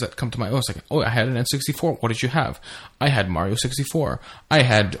biggest ones that come to my I had an N64. What did you have? I had Mario 64. I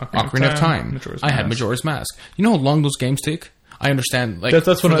had Ocarina of Time. Majora's I had Mask. Majora's Mask. You know how long those games take? I understand. Like That's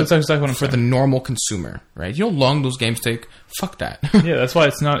exactly what I'm for the saying. normal consumer, right? You know how long those games take? Fuck that. Yeah, that's why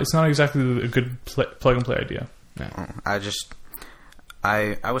it's not exactly a good plug and play idea.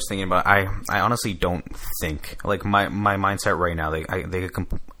 I was thinking about I honestly don't think like my mindset right now they could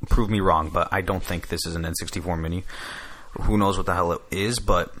prove me wrong, but I don't think this is an N64 Mini. Who knows what the hell it is,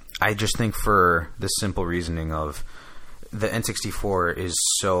 but I just think for the simple reasoning of the N64 is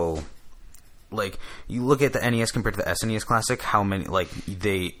so like you look at the NES compared to the SNES Classic, how many like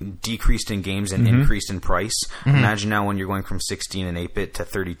they decreased in games and increased in price. Imagine now when you're going from 16 and 8-bit to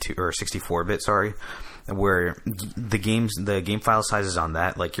 32 or 64-bit, sorry, where the game file sizes on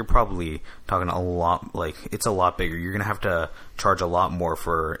that, like you're probably talking a lot, like it's a lot bigger. You're gonna have to charge a lot more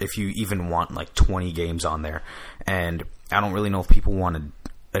for if you even want like 20 games on there, and I don't really know if people want to.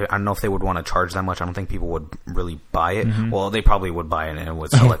 I don't know if they would want to charge that much. I don't think people would really buy it. Well, they probably would buy it and it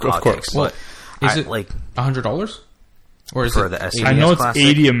would sell like hotcakes. Well, is it like $100? Or is for it the SNES I know it's Classic?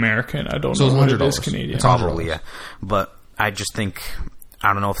 80 American. I don't So know it's what it is $100. Canadian. It's Probably, $100. yeah. But I just think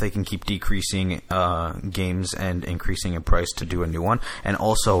I don't know if they can keep decreasing games and increasing in price to do a new one. And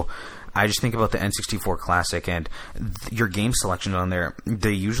also, I just think about the N64 Classic and your game selection on there.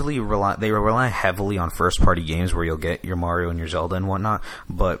 They usually rely heavily on first-party games where you'll get your Mario and your Zelda and whatnot.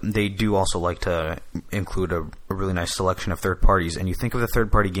 But they do also like to include a really nice selection of third parties. And you think of the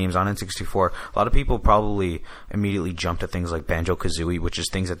third-party games on N64, a lot of people probably immediately jump to things like Banjo-Kazooie, which is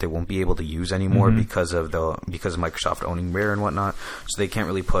things that they won't be able to use anymore because of Microsoft owning Rare and whatnot. So they can't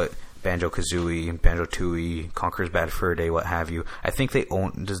really put Banjo-Kazooie, Banjo-Tooie, Conker's Bad Fur Day, what have you. I think they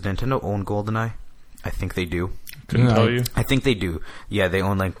own... Does Nintendo own GoldenEye? I think they do. Couldn't tell you. I think they do. Yeah, they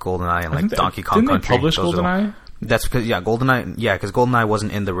own like GoldenEye and like Donkey Kong didn't Country. They publish Those GoldenEye? That's because GoldenEye. Yeah, because GoldenEye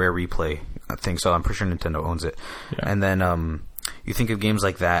wasn't in the Rare Replay thing, so I'm pretty sure Nintendo owns it. Yeah. And then you think of games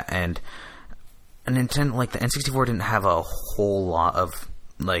like that, and Nintendo, like the N64, didn't have a whole lot of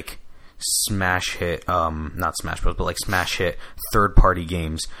like smash hit, not Smash Bros, but like smash hit third party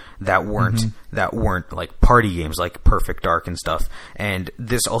games that weren't like party games like Perfect Dark and stuff. And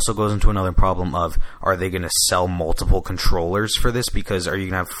this also goes into another problem of, are they going to sell multiple controllers for this? Because are you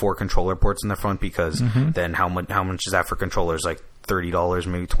going to have 4 controller ports in the front? Because then how much is that for controllers? Like $30,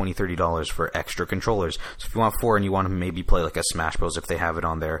 maybe $20-$30 for extra controllers. So if you want 4 and you want to maybe play like a Smash Bros if they have it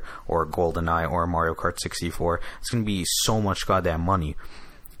on there, or a GoldenEye or a Mario Kart 64, it's going to be so much goddamn money.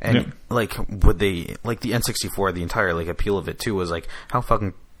 And like, would they, like the N64, the entire like appeal of it too was like how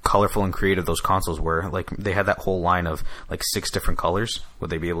fucking colorful and creative those consoles were. Like they had that whole line of like 6 different colors. Would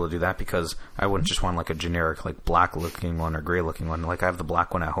they be able to do that? Because I wouldn't just want like a generic like black looking one or gray looking one. Like I have the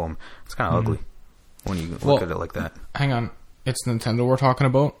black one at home. It's kind of ugly when you look at it like that. Hang on. it's Nintendo we're talking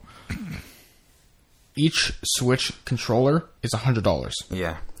about. Each Switch controller is $100.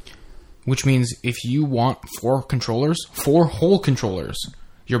 Yeah. Which means if you want 4 whole controllers,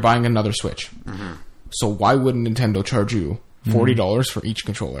 you're buying another Switch. Mm-hmm. So why wouldn't Nintendo charge you $40 for each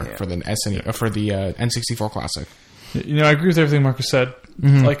controller for the for the N64 Classic? You know, I agree with everything Marcus said.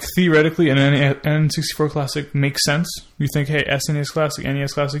 Mm-hmm. Like, theoretically, an N64 Classic makes sense. You think, hey, SNES Classic,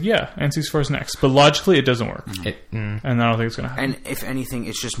 NES Classic, yeah, N64 is next. But logically, it doesn't work. And I don't think it's going to happen. And if anything,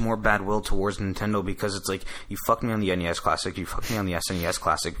 it's just more bad will towards Nintendo because it's like, you fucked me on the NES Classic, you fucked me on the SNES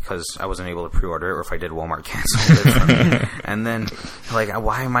Classic because I wasn't able to pre-order it, or if I did, Walmart canceled it for me. And then, like,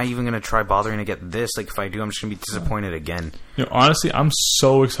 why am I even going to try bothering to get this? Like, if I do, I'm just going to be disappointed again. You know, honestly, I'm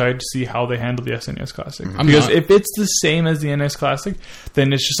so excited to see how they handle the SNES Classic. Because if it's the same as the NES Classic,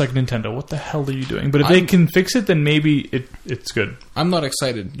 then it's just like, Nintendo, what the hell are you doing? But if they can fix it, then maybe it's good. I'm not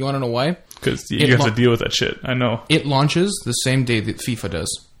excited. You want to know why? Because you have to deal with that shit. I know. It launches the same day that FIFA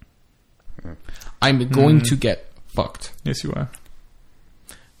does. I'm going to get fucked. Yes, you are.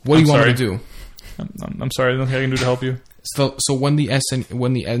 What do you want me to do? I'm sorry. There's nothing I can do to help you. So when the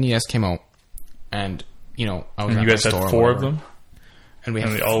NES came out, and you know, I was and you guys had 4 of them, and we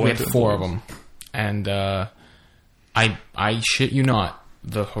had 4 of them, and I shit you not,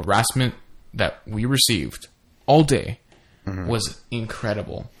 the harassment that we received all day was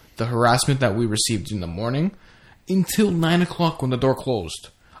incredible. The harassment that we received in the morning until 9 o'clock when the door closed.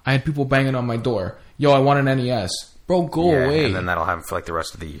 I had people banging on my door. Yo, I want an NES. Bro, go away. And then that'll happen for like the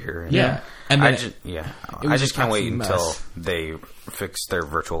rest of the year. And then I just can't wait until they fix their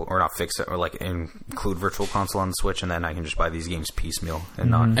virtual, or not fix it, or like include Virtual Console on the Switch, and then I can just buy these games piecemeal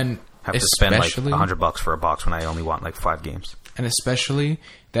and not have to spend like $100 for a box when I only want like 5 games. And especially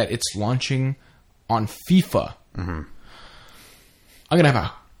that it's launching on FIFA. I'm gonna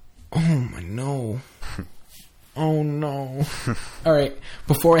have oh no. All right,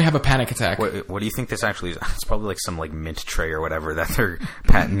 before I have a panic attack. What do you think this actually is? It's probably like some like mint tray or whatever that they're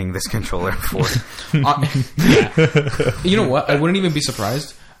patenting this controller for. You know what? I wouldn't even be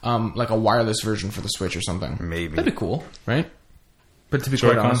surprised. Like a wireless version for the Switch or something. Maybe. That'd be cool, right? But to be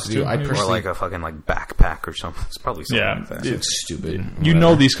quite honest with you, I'd personally... Or like a fucking like backpack or something. It's probably something like that. It's stupid. You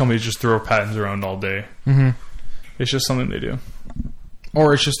know these companies just throw patents around all day. It's just something they do.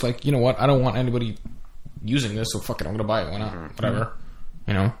 Or it's just like, you know what? I don't want anybody using this, so fuck it, I'm going to buy it. Why not? Whatever.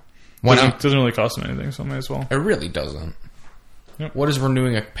 You know? Why not? It doesn't really cost them anything, so I might as well. It really doesn't. Yep. What does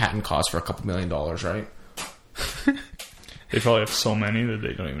renewing a patent cost for a couple $1 million, right? They probably have so many that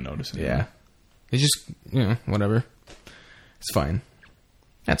they don't even notice it. Yeah. They just, you know, whatever. It's fine.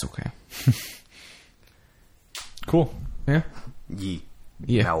 That's okay. Cool. Yeah?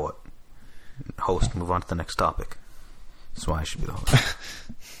 Yeah. Now what? Host, move on to the next topic. That's why I should be the host.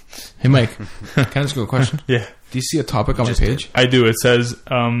 Hey, Mike. Can I ask you a question? Yeah. Do you see a topic on my page? I do. It says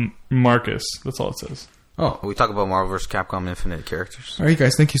Marcus. That's all it says. Oh. We talk about Marvel vs. Capcom Infinite characters. All right,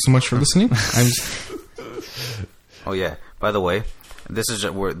 guys. Thank you so much for listening. Oh, yeah. By the way, this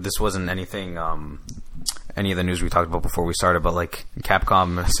wasn't anything... any of the news we talked about before we started, but like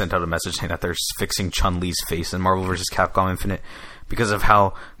Capcom sent out a message saying that they're fixing Chun-Li's face in Marvel vs. Capcom Infinite because of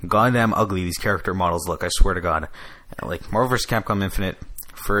how goddamn ugly these character models look. I swear to God. Like Marvel vs. Capcom Infinite,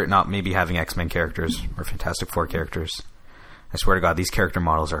 for it not maybe having X-Men characters or Fantastic Four characters, I swear to God, these character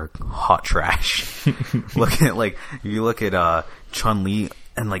models are hot trash. You look at Chun-Li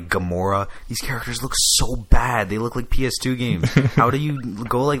and like Gamora, these characters look so bad. They look like PS2 games. How do you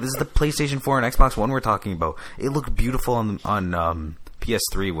go like this? Is the PlayStation 4 and Xbox One we're talking about? It looked beautiful on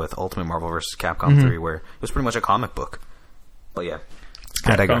PS3 with Ultimate Marvel vs. Capcom 3, where it was pretty much a comic book. But yeah,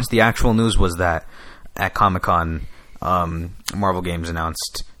 I digress. The actual news was that at Comic-Con, Marvel Games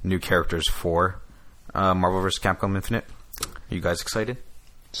announced new characters for Marvel vs. Capcom Infinite. Are you guys excited?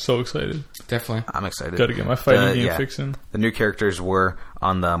 So excited. Definitely. I'm excited. Gotta get my fighting game fixing. The new characters were,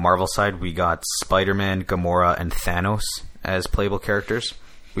 on the Marvel side, we got Spider-Man, Gamora, and Thanos as playable characters.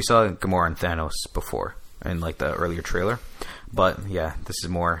 We saw Gamora and Thanos before in like the earlier trailer. But yeah, this is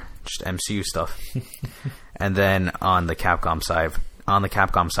more just MCU stuff. And then on the Capcom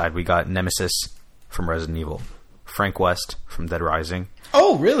side, we got Nemesis from Resident Evil, Frank West from Dead Rising.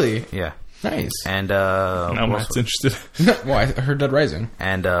 Oh, really? Yeah. Nice. And now Matt's interested. Well, I heard Dead Rising.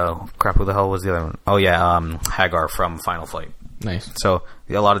 And crap, who the hell was the other one? Oh yeah, Hagar from Final Fight. Nice. So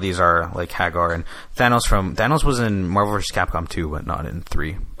a lot of these are like Hagar and Thanos was in Marvel vs. Capcom 2, but not in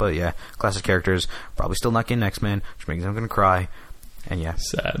 3. But yeah, classic characters. Probably still not getting X-Men, which makes them gonna cry. And yeah,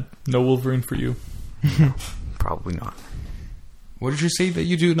 sad. No Wolverine for you. Probably not. What did you say that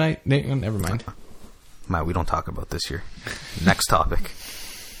you do night? Never mind. Matt, we don't talk about this here. Next topic.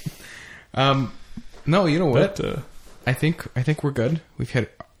 No, you know what? I think we're good. We've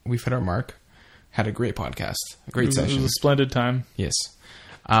hit our mark. Had a great podcast, a great session. It was a splendid time. Yes.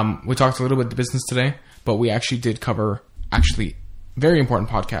 We talked a little bit of business today, but we actually did cover very important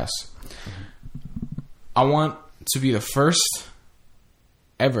podcasts. I want to be the first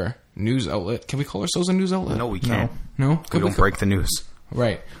ever news outlet. Can we call ourselves a news outlet? No, we can't. No? We don't break the news.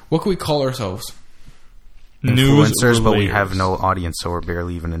 Right. What can we call ourselves? Influencers, but we have no audience, so we're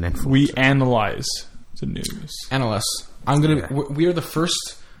barely even an influencer. We analyze the news. Analysts. We are the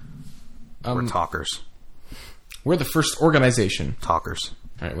first... we're talkers. We're the first organization. Talkers.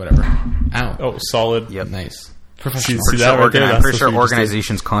 All right, whatever. Ow. Oh, solid. Yep. Nice. See I'm that right there? pretty sure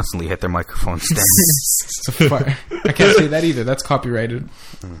organizations constantly hit their microphone stands. I can't say that either. That's copyrighted.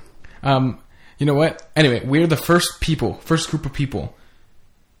 You know what? Anyway, we're the first group of people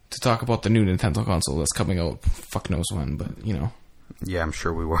to talk about the new Nintendo console that's coming out. Fuck knows when, but you know. Yeah, I'm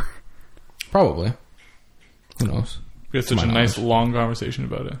sure we were. Probably. Who knows? We had such a nice long conversation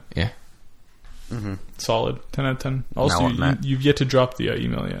about it. Yeah. Mm-hmm. Solid. 10 out of 10. Also, you've yet to drop the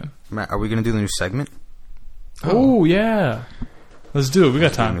email yet. Matt, are we going to do the new segment? Oh, yeah. Let's do it. We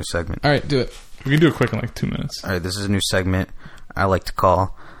got time. New segment. All right, do it. We can do it quick in like 2 minutes. All right, this is a new segment I like to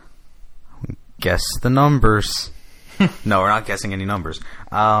call Guess the Numbers. No, we're not guessing any numbers.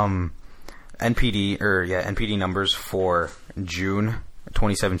 NPD numbers for June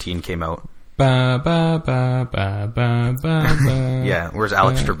 2017 came out. Ba, ba, ba, ba, ba, ba, ba, yeah, where's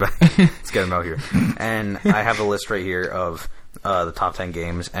Alex Trebek? Let's get him out here. And I have a list right here of the top 10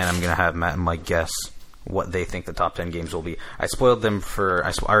 games, and I'm going to have Matt and Mike guess what they think the top 10 games will be. I spoiled them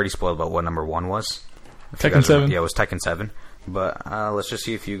I already spoiled about what number 1 was. Tekken 7. Yeah, it was Tekken 7. But let's just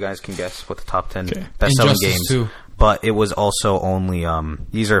see if you guys can guess what the top 10 best-selling games. 2. But it was also only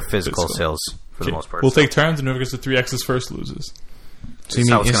these are physical sales for the most part. We'll take turns, and whoever gets the 3 X's first loses. So you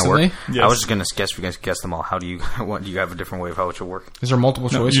mean instantly? Yes. I was just going to guess if you guys guess them all. How do you have a different way of how it should work? Is there multiple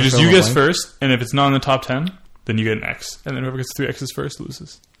choice? You guess first, and if it's not in the top 10, then you get an X. And then whoever gets 3 X's first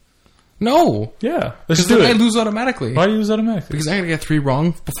loses. No. Yeah. Let's do it. I lose automatically. Why do you lose automatically? Because I gotta get 3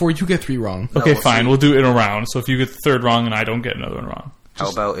 wrong before you get 3 wrong. Okay, fine. We'll do it in a round. So if you get the 3rd wrong and I don't get another one wrong. How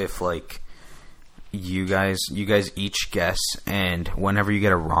about if you guys each guess, and whenever you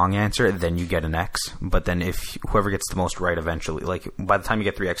get a wrong answer, then you get an X. But then if whoever gets the most right eventually, like by the time you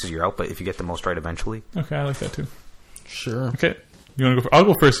get 3 X's, you're out. But if you get the most right eventually, okay, I like that too. Sure. Okay, you want to go? I'll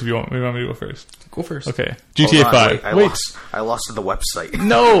go first if you want. Maybe you want me to go first. Go first. Okay, GTA 5. Wait, I lost to the website.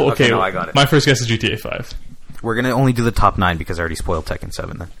 No. Okay, no, I got it. My first guess is GTA 5. We're gonna only do the top 9 because I already spoiled Tekken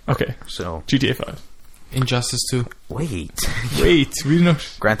 7. Then okay, so GTA 5. Injustice 2. Wait. We know.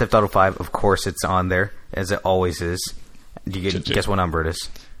 Grand Theft Auto 5. Of course, it's on there as it always is. Do you guess what number it is?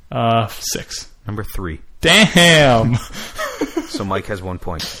 6. Number 3. Damn. So Mike has 1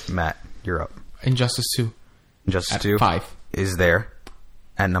 point. Matt, you're up. Injustice 2. Injustice at 2 5 is there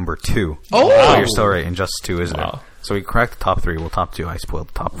at number 2. Oh, wow. You're still right. Injustice 2 is wow. there. So we cracked the top 3. Well, top 2. I spoiled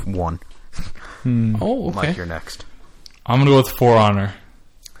the top 1. Oh, okay. Mike, you're next. I'm gonna go with For Honor.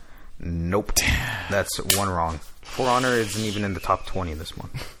 Nope. That's 1 wrong. For Honor isn't even in the top 20 this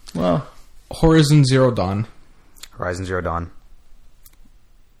month. Well, Horizon Zero Dawn. Horizon Zero Dawn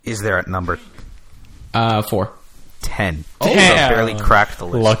is there at number 4. 10. Oh, so barely cracked the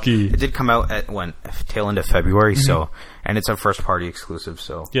list. Lucky. It did come out at tail end of February, so and it's a first party exclusive.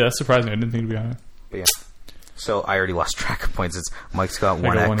 So yeah, that's surprising. I didn't think it'd be on it. But yeah. So I already lost track of points. Mike's got 1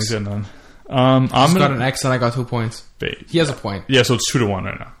 I got X. 1 he's getting on. I've got an X and I got 2 points. He has a point. Yeah, so it's 2-1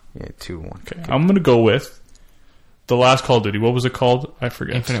 right now. Yeah, 2-1. Okay. I'm gonna go with the last Call of Duty. What was it called? I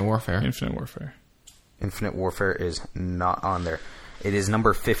forget. Infinite Warfare. Infinite Warfare. Infinite Warfare is not on there. It is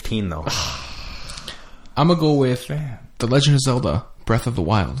number 15 though. I'm gonna go with The Legend of Zelda: Breath of the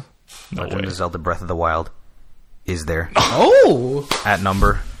Wild. Legend of Zelda: Breath of the Wild is there. Oh, at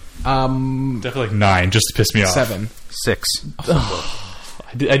number definitely like 9, just to piss me off. 7, 6.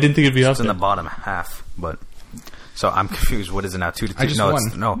 I didn't think it'd be up. It's in the bottom half, but so I'm confused. What is it now? 2 to 2? I just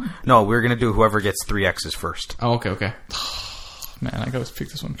won. No. We're gonna do whoever gets 3 X's first. Oh, okay. Man, I gotta pick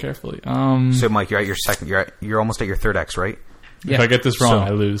this one carefully. So Mike, you're at your second. You're almost at your 3rd X, right? If I get this wrong, I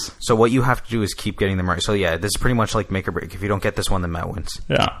lose. So what you have to do is keep getting them right. So yeah, this is pretty much like make or break. If you don't get this one, then Matt wins.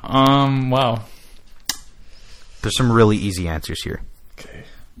 Yeah. Wow. There's some really easy answers here. Okay.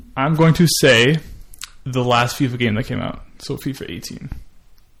 I'm going to say the last FIFA game that came out. So FIFA 18.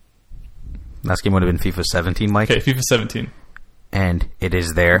 Last game would have been FIFA 17, Mike. Okay, FIFA 17. And it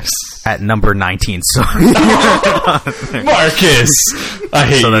is there at number 19. So Marcus, I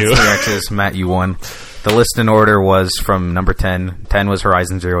hate you. So that's 3 X's. Matt, you won. The list in order was from number 10. 10 was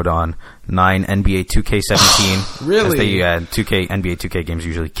Horizon Zero Dawn. 9, NBA 2K17. Really? As NBA 2K games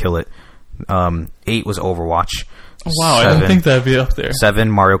usually kill it. 8 was Overwatch. Oh, wow, I didn't think that'd be up there. 7,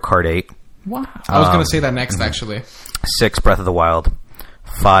 Mario Kart 8. Wow. I was going to say that next, actually. 6, Breath of the Wild.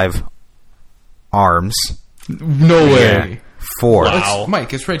 5, ARMS. No way. Yeah. 4. Wow.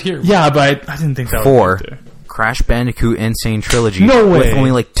 Mike, it's right here. Yeah, but I didn't think that 4, would be up there. Crash Bandicoot Insane Trilogy. No way. With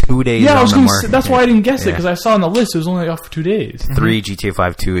only like 2 days Yeah, I on was the going market. to say, that's why I didn't guess it, Yeah. because I saw on the list it was only off for 2 days. 3, GTA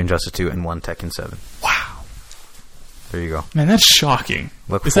 5, 2, Injustice 2, and 1, Tekken 7. Wow. There you go. Man, that's shocking.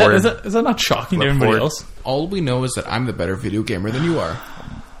 Look Is forward. that not shocking to Look everybody forward. else? All we know is that I'm the better video gamer than you are.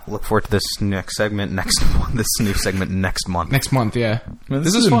 Look forward to this next segment next month. This new segment next month. Next month, yeah. Man,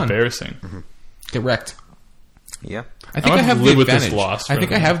 this is fun. embarrassing. Get wrecked. Yeah. I think I'm I have gonna the live with this advantage. loss I think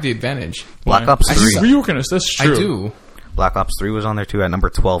for I a have the advantage. Black Why? Ops I 3. just reworking this. That's true. I do. Black Ops 3 was on there too at number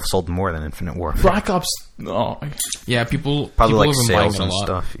 12. Sold more than Infinite Warfare. Black Ops. Oh, Yeah, people Probably people like have been buying sales it a and lot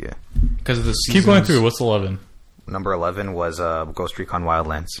stuff. Yeah. because of the keep seasons. going through. What's 11? Number 11 was Ghost Recon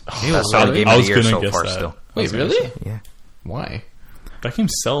Wildlands. Ew, That's really? the game I of was the year gonna so guess far that. still. Wait, really? Yeah. Why? That game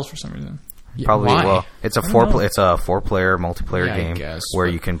sells for some reason. Yeah, Probably. why? Well, it's a don't four. know. It's a 4-player multiplayer Yeah, I game guess, where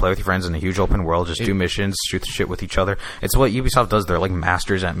but- you can play with your friends in a huge open world, just do missions, shoot the shit with each other. It's what Ubisoft does. They're like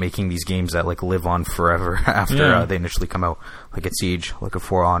masters at making these games that like live on forever after Yeah. they initially come out. Look at Siege. Look at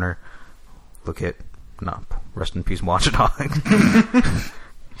For Honor. Look at rest in peace, Watch Dogs.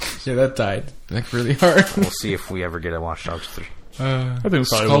 Yeah, that died like really hard. We'll see if we ever get a Watch Dogs 3. I think we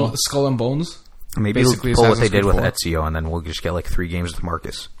probably will. Skull and Bones. Maybe Basically pull what they Assassin's did Creed with 4. Ezio, and then we'll just get like 3 games with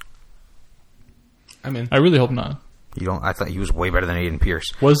Marcus. I'm in. I really hope not. You don't? I thought he was way better than Aiden Pierce.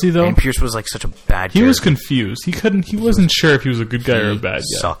 Was he though? Aiden Pierce was like such a bad. He was character. confused. He couldn't. He wasn't sure if he was a good guy or a He bad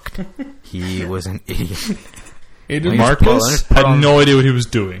guy. sucked. He was an idiot. Aiden, Marcus put had on- no idea what he was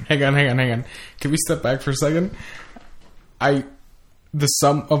doing. hang on. Can we step back for a second? The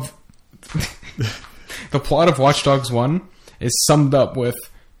sum of the plot of Watch Dogs 1 is summed up with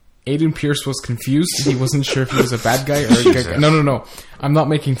Aiden Pierce was confused. He wasn't sure if he was a bad guy or a good guy. No. I'm not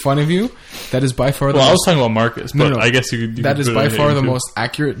making fun of you. That is by far the Well, I was most, talking about Marcus, but No. I guess you could. that is put by it in far here, the too. most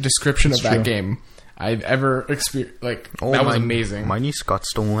accurate description of that true. game I've ever experienced. Like Oh, that was my- amazing. My niece got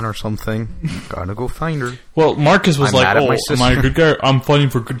stolen or something. Gotta go find her. Well, Marcus was I'm like, mad at "Oh, my am I a sister." good guy? I'm fighting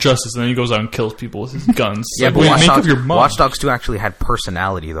for good justice," and then he goes out and kills people with his guns. Yeah, Like, but wait, Watch make Dogs, up your mind. Watch Dogs 2 actually had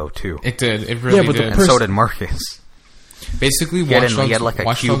personality though too, It did. It really Yeah, but the did. and so did Marcus. Basically, He had, Watch Dogs, he had like a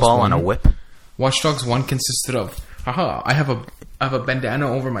Watch cue Dogs ball 1, and a whip. Watch Dogs 1 consisted of, I have a bandana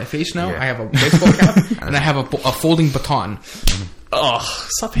over my face now, Yeah. I have a baseball cap, and I have a folding baton. Oh,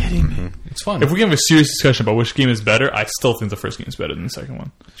 stop hitting me. It's fun. If we can have a serious discussion about which game is better, I still think the first game is better than the second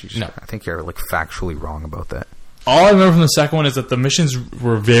one. Jeez, No. I think you're like factually wrong about that. All I remember from the second one is that the missions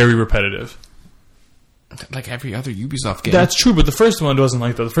were very repetitive. Like every other Ubisoft game. That's true, but the first one wasn't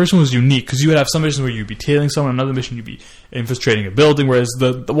like that. The first one was unique because you would have some missions where you'd be tailing someone, another mission you'd be infiltrating a building, whereas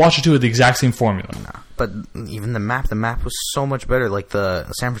the Watcher 2 had the exact same formula. But even the map was so much better. Like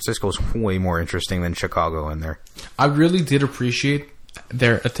the San Francisco was way more interesting than Chicago in there. I really did appreciate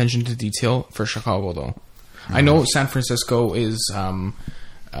their attention to detail for Chicago, though. I know San Francisco is,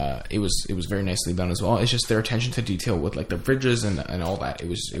 it was very nicely done as well. It's just their attention to detail with like the bridges and all that. It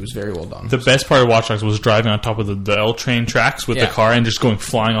was very well done. The best part of Watch Dogs was driving on top of the L train tracks with Yeah. the car and just going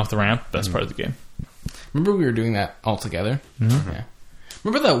flying off the ramp. Best part of the game. Remember we were doing that all together? Mm-hmm. Yeah.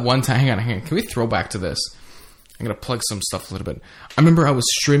 Remember that one time? Hang on. Can we throw back to this? I'm going to plug some stuff a little bit. I remember I was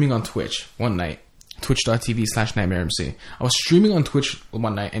streaming on Twitch one night. Twitch.tv/NightmareMC. I was streaming on Twitch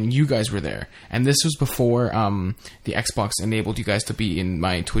one night and you guys were there. And this was before the Xbox enabled you guys to be in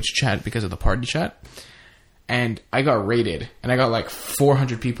my Twitch chat because of the party chat. And I got raided. And I got like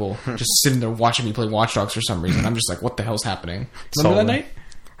 400 people just sitting there watching me play Watch Dogs for some reason. I'm just like, what the hell's happening? Remember that night?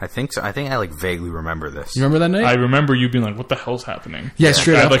 I think so. I think I like vaguely remember this. You remember that night? I remember you being like, "What the hell's happening?" Yeah,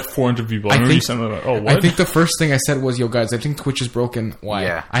 straight I had up. like 400 people. I remember you saying like, "Oh, what?" I think the first thing I said was, "Yo, guys, I think Twitch is broken. Why?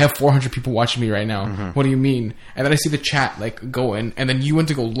 Yeah. I have 400 people watching me right now. What do you mean?" And then I see the chat like going, and then you went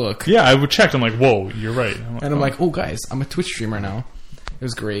to go look, yeah, I checked. I'm like, "Whoa, you're right." and I'm like, "Oh, guys, I'm a Twitch streamer now." It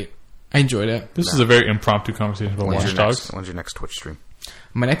was great. I enjoyed it. "This is a very impromptu conversation about Watch Dogs." When's your next Twitch stream?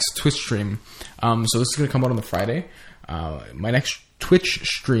 My next Twitch stream, so this is going to come out on the Friday. My next Twitch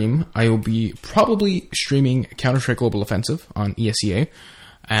stream, I will be probably streaming Counter-Strike Global Offensive on ESEA.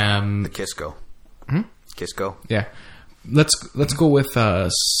 The Kisco. Kisco. Yeah, let's go with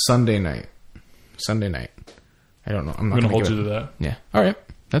Sunday night. I don't know. I'm not I'm gonna gonna hold give you it- to that. Yeah. All right.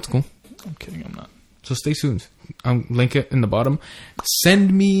 That's cool. I'm kidding. I'm not. So stay tuned. I'll link it in the bottom.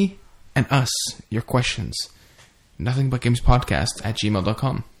 Send me and us your questions.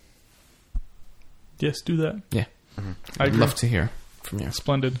 NothingButGamesPodcast@gmail.com. Yes, do that. Yeah. I I'd agree. love to hear from you.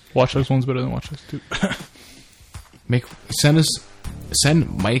 Splendid. Watch Dogs 1's better than Watch Dogs 2.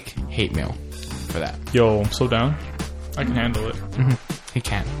 Send Mike hate mail for that. Yo, I'm so down. I can handle it. He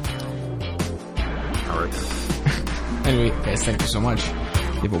can't. All right. Anyway, guys, thank you so much.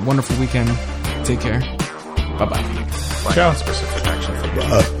 You have a wonderful weekend. Take care. Bye-bye. Ciao. Specific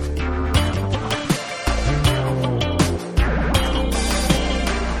action.